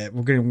to look at it,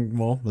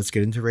 let's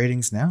get into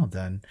ratings now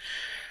then.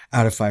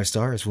 Out of 5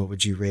 stars, what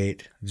would you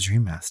rate The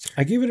Dream Master?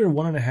 I gave it a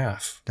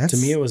 1.5. To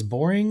me, it was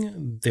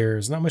boring.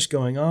 There's not much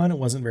going on. It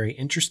wasn't very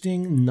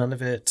interesting. None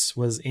of it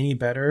was any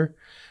better,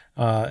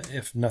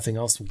 if nothing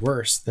else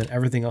worse than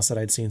everything else that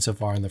I'd seen so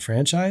far in the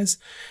franchise.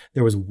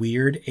 There was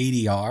weird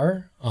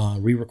ADR,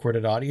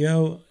 re-recorded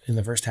audio in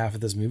the first half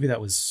of this movie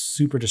that was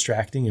super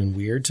distracting and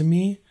weird to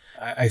me.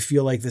 I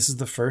feel like this is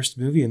the first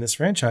movie in this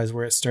franchise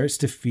where it starts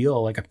to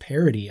feel like a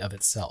parody of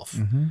itself,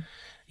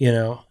 you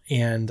know,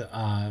 and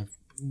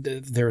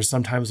there were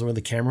some times where the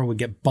camera would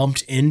get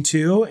bumped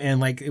into and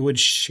like it would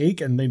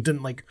shake and they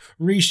didn't like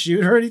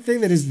reshoot or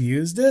anything. They just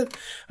used it.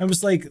 I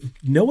was like,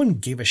 no one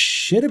gave a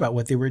shit about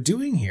what they were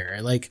doing here.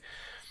 Like,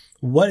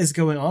 what is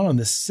going on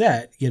this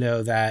set? You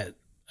know, that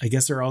I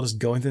guess they're all just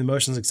going through the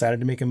motions,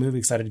 excited to make a movie,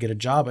 excited to get a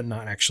job, but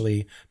not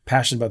actually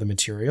passionate about the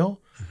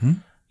material,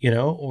 you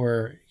know,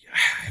 or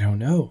I don't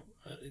know.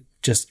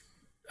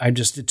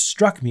 It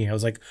struck me. I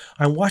was like,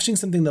 I'm watching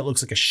something that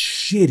looks like a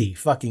shitty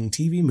fucking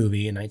TV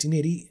movie in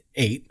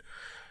 1988,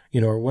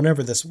 you know, or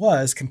whenever this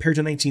was, compared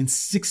to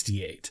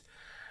 1968.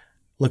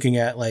 Looking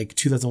at like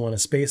 2001: A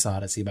Space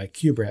Odyssey by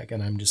Kubrick,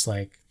 and I'm just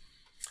like,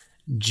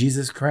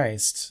 Jesus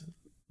Christ.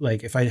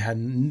 Like, if I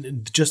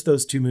had just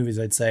those two movies,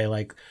 I'd say,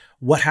 like,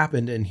 what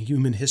happened in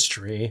human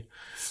history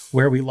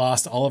where we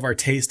lost all of our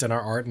taste and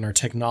our art and our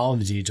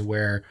technology to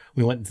where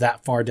we went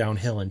that far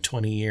downhill in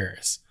 20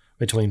 years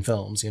between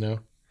films, you know?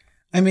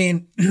 I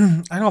mean,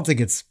 I don't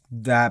think it's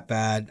that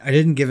bad. I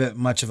didn't give it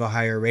much of a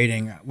higher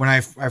rating. When I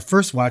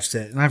first watched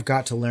it, and I've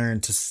got to learn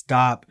to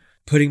stop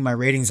putting my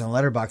ratings on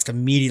Letterboxd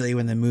immediately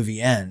when the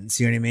movie ends.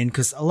 You know what I mean?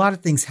 Because a lot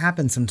of things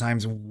happen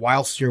sometimes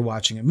whilst you're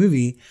watching a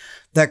movie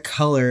that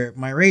color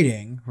my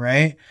rating,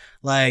 right?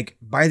 Like,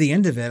 by the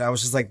end of it, I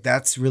was just like,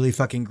 that's really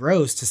fucking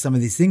gross to some of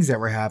these things that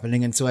were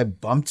happening. And so I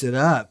bumped it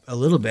up a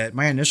little bit.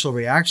 My initial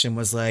reaction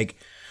was like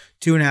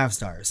 2.5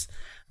 stars.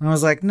 And I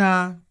was like,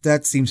 nah,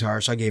 that seems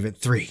harsh. I gave it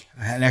 3,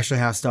 an extra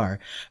half star.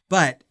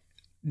 But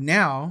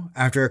now,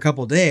 after a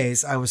couple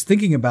days, I was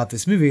thinking about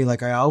this movie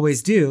like I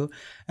always do.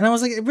 And I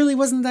was like, it really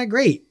wasn't that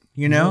great,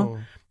 you know? No.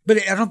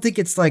 But I don't think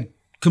it's like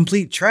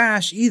complete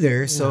trash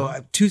either.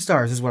 So 2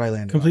 stars is what I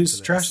landed on. Complete for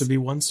this. trash would be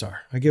 1 star.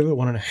 I give it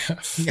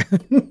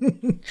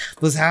 1.5.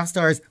 Those half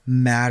stars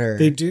matter.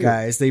 They do.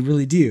 Guys. They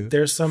really do.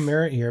 There's some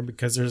merit here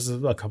because there's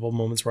a couple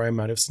moments where I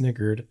might have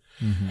sniggered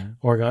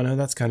or gone, oh,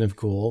 that's kind of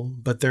cool.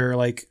 But they're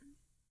like,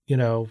 you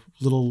know,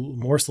 little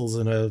morsels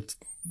in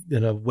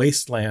a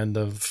wasteland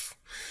of,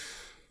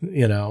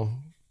 you know,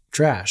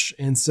 trash.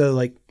 And so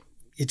like,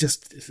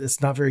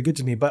 it's not very good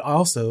to me. But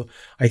also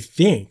I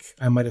think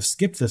I might have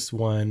skipped this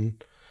one,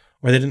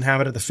 or they didn't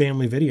have it at the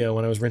family video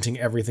when I was renting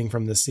everything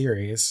from the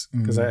series.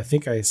 Because I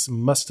think I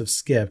must have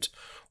skipped,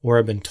 or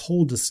I've been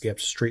told to skip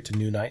straight to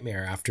New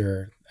Nightmare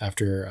after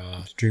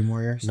Dream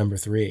Warriors number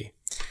 3.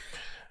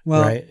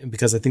 Well, right.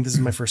 Because I think this is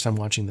my first time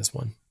watching this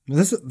one.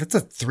 That's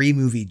a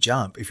 3-movie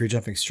jump if you're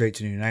jumping straight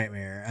to New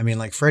Nightmare. I mean,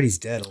 like Freddy's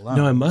Dead alone.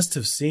 No, I must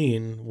have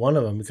seen one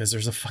of them because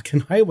there's a fucking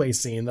highway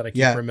scene that I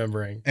keep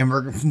remembering.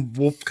 And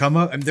we'll come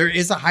up. I mean, there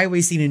is a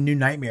highway scene in New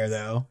Nightmare,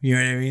 though. You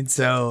know what I mean?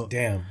 So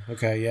damn.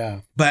 Okay,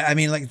 yeah. But I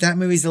mean, like that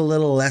movie's a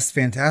little less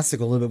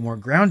fantastical, a little bit more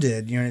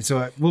grounded. You know,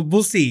 so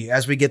we'll see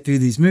as we get through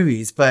these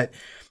movies. But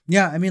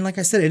yeah, I mean, like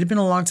I said, it had been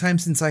a long time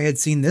since I had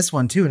seen this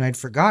one too, and I'd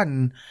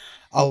forgotten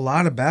a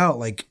lot about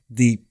like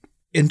the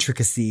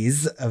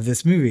intricacies of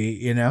this movie,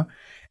 you know,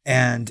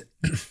 and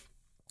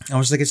I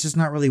was like, it's just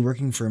not really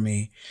working for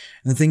me.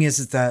 And the thing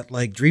is that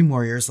like Dream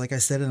Warriors, like I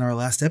said in our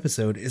last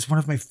episode, is one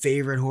of my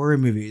favorite horror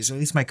movies, or at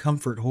least my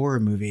comfort horror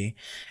movie.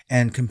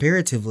 And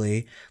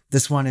comparatively,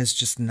 this one is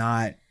just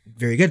not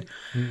very good.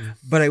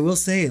 But I will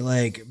say,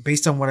 like,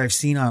 based on what I've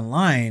seen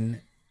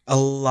online, a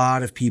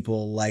lot of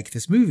people like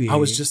this movie. I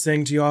was just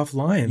saying to you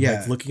offline,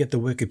 like looking at the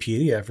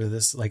Wikipedia for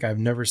this, like I've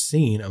never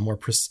seen a more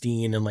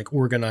pristine and like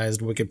organized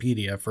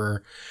Wikipedia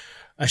for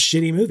a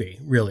shitty movie,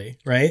 really.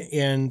 Right.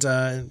 And,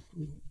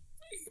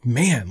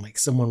 man, like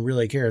someone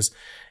really cares,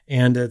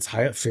 and it's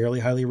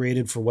fairly highly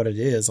rated for what it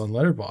is on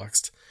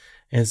Letterboxd.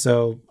 And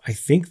so I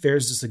think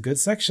there's just a good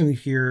section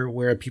here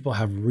where people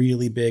have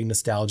really big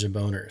nostalgia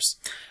boners.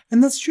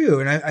 And that's true.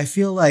 And I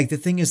feel like the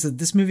thing is that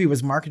this movie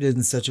was marketed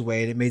in such a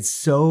way and it made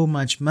so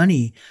much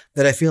money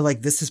that I feel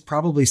like this is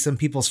probably some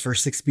people's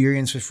first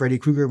experience with Freddy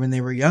Krueger when they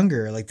were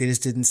younger. Like they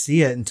just didn't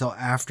see it until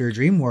after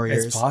Dream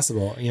Warriors. It's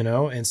possible, you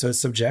know, and so it's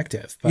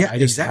subjective. But I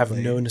just have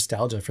no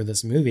nostalgia for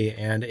this movie.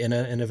 And in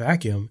a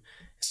vacuum,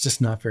 it's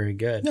just not very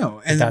good.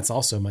 No, and that's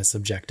also my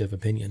subjective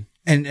opinion.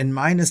 And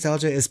my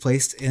nostalgia is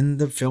placed in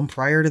the film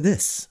prior to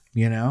this,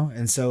 you know?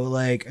 And so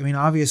like, I mean,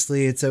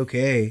 obviously it's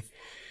okay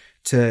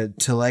to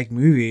like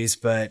movies,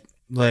 but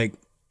like,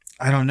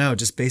 I don't know,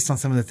 just based on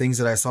some of the things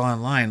that I saw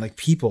online, like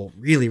people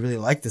really, really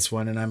like this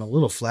one. And I'm a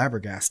little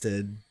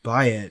flabbergasted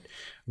by it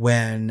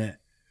when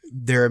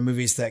there are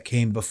movies that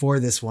came before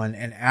this one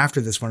and after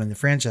this one in the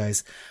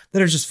franchise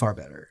that are just far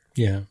better.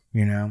 Yeah.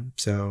 You know?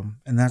 So,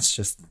 and that's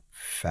just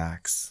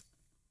facts.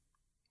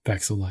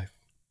 Facts of life.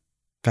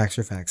 Facts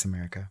are facts,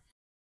 America.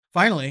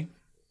 Finally,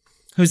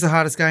 who's the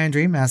hottest guy in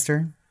Dream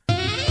Master?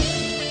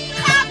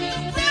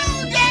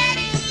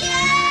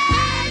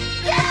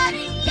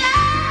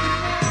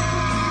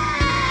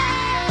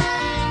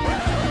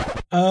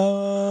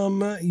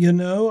 You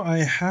know, I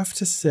have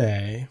to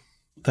say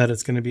that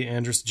it's going to be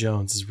Andros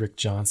Jones as Rick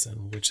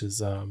Johnson, which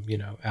is, you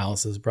know,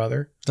 Alice's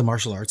brother. The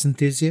martial arts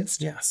enthusiast?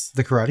 Yes.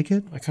 The Karate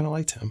Kid? I kind of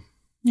liked him.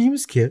 Yeah, he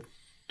was cute.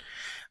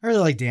 I really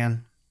like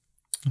Dan.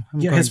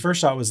 His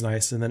first shot was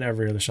nice, and then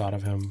every other shot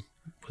of him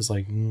was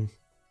like, I'm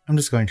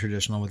just going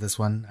traditional with this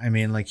one. I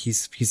mean, like,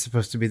 he's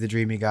supposed to be the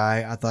dreamy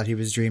guy. I thought he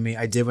was dreamy.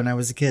 I did when I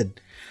was a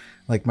kid.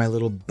 Like, my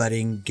little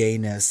budding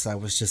gayness, I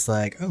was just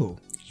like, oh,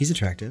 he's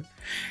attractive.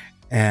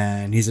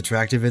 And he's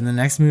attractive in the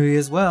next movie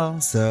as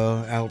well.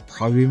 So that'll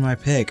probably be my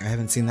pick. I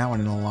haven't seen that one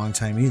in a long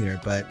time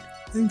either, but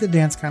I think the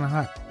Dan's kind of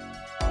hot.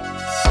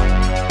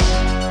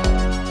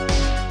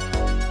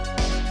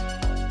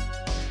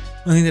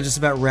 I think that just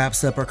about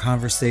wraps up our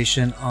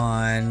conversation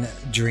on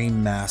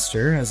Dream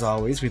Master. As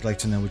always, we'd like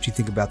to know what you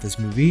think about this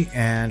movie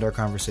and our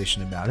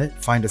conversation about it.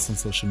 Find us on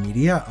social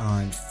media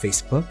on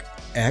Facebook,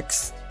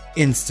 X,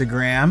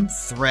 Instagram,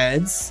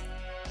 Threads,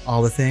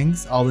 all the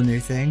things, all the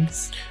new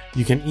things.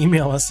 You can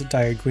email us at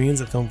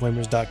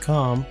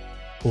tiredqueens@filmflamers.com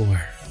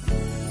or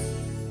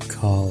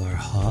call our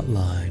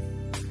hotline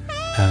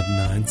at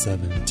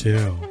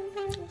 972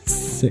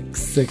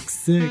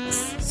 666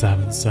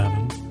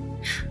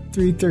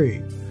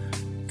 7733.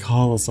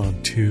 Call us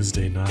on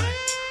Tuesday night.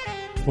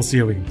 We'll see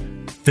how we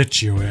can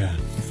fit you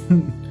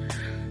in.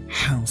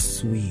 How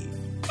sweet,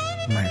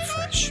 my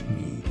fresh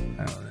meat.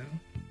 I don't know.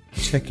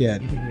 Check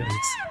in.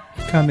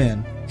 Come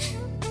in.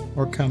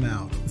 Or come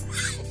out.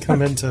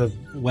 Come into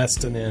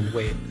Weston Inn.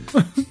 Wait.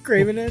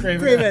 Craven Inn?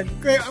 Craven.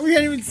 We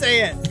can't even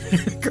say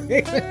it.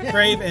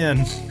 Crave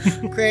Inn.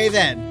 Crave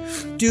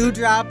Inn. Do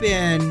drop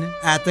in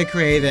at the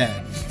Crave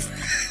Inn.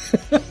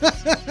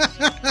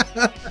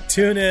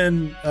 Tune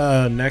in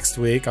next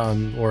week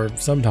or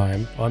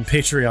sometime on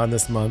Patreon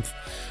this month,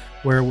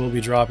 where we'll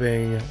be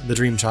dropping The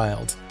Dream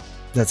Child.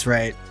 That's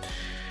right.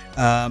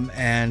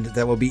 And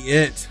that will be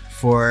it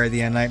for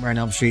the Nightmare on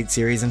Elm Street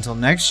series until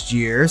next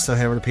year. So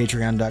head over to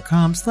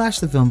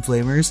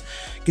patreon.com/thefilmflamers.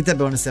 Get that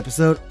bonus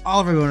episode,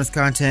 all of our bonus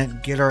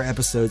content, get our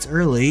episodes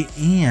early,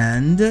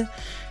 and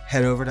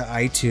head over to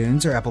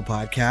iTunes or Apple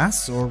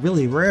Podcasts, or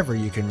really wherever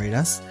you can rate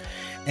us,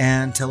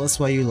 and tell us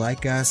why you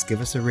like us. Give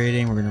us a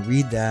rating. We're going to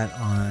read that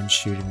on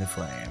Shooting the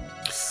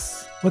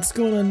Flames. What's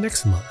going on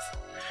next month?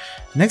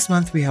 Next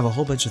month, we have a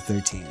whole bunch of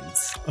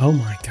 13s. Oh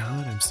my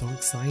God, I'm so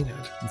excited.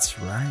 That's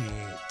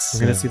right. We're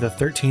going to see the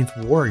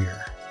 13th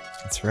Warrior.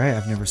 That's right.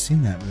 I've never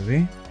seen that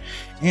movie.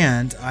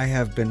 And I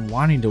have been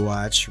wanting to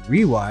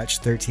rewatch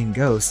 13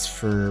 Ghosts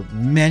for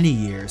many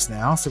years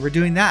now. So we're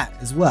doing that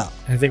as well.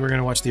 I think we're going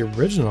to watch the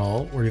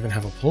original or even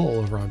have a poll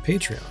over on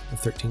Patreon of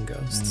 13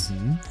 Ghosts.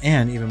 Mm-hmm.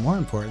 And even more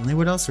importantly,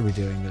 what else are we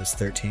doing those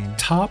 13?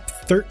 Top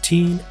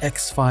 13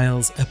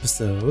 X-Files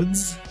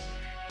episodes.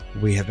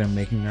 We have been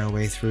making our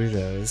way through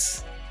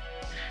those,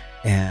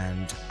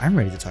 and I'm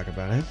ready to talk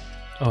about it.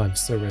 Oh, I'm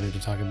so ready to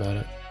talk about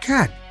it.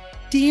 God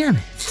damn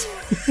it.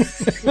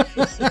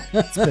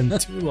 It's been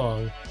too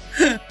long.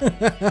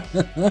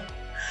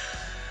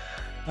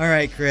 All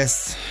right,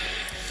 Chris.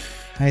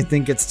 I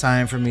think it's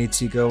time for me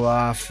to go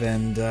off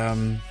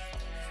and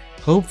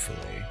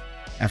hopefully,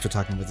 after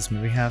talking about this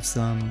movie, have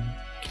some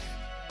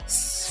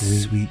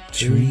sweet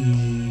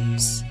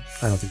dreams.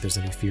 I don't think there's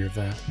any fear of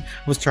that.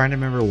 I was trying to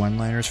remember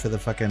one-liners for the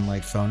fucking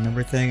like phone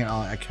number thing, and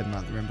I could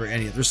not remember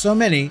any. There's so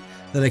many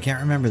that I can't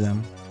remember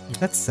them.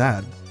 That's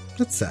sad.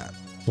 That's sad.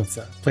 Let's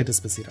play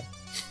Despacito.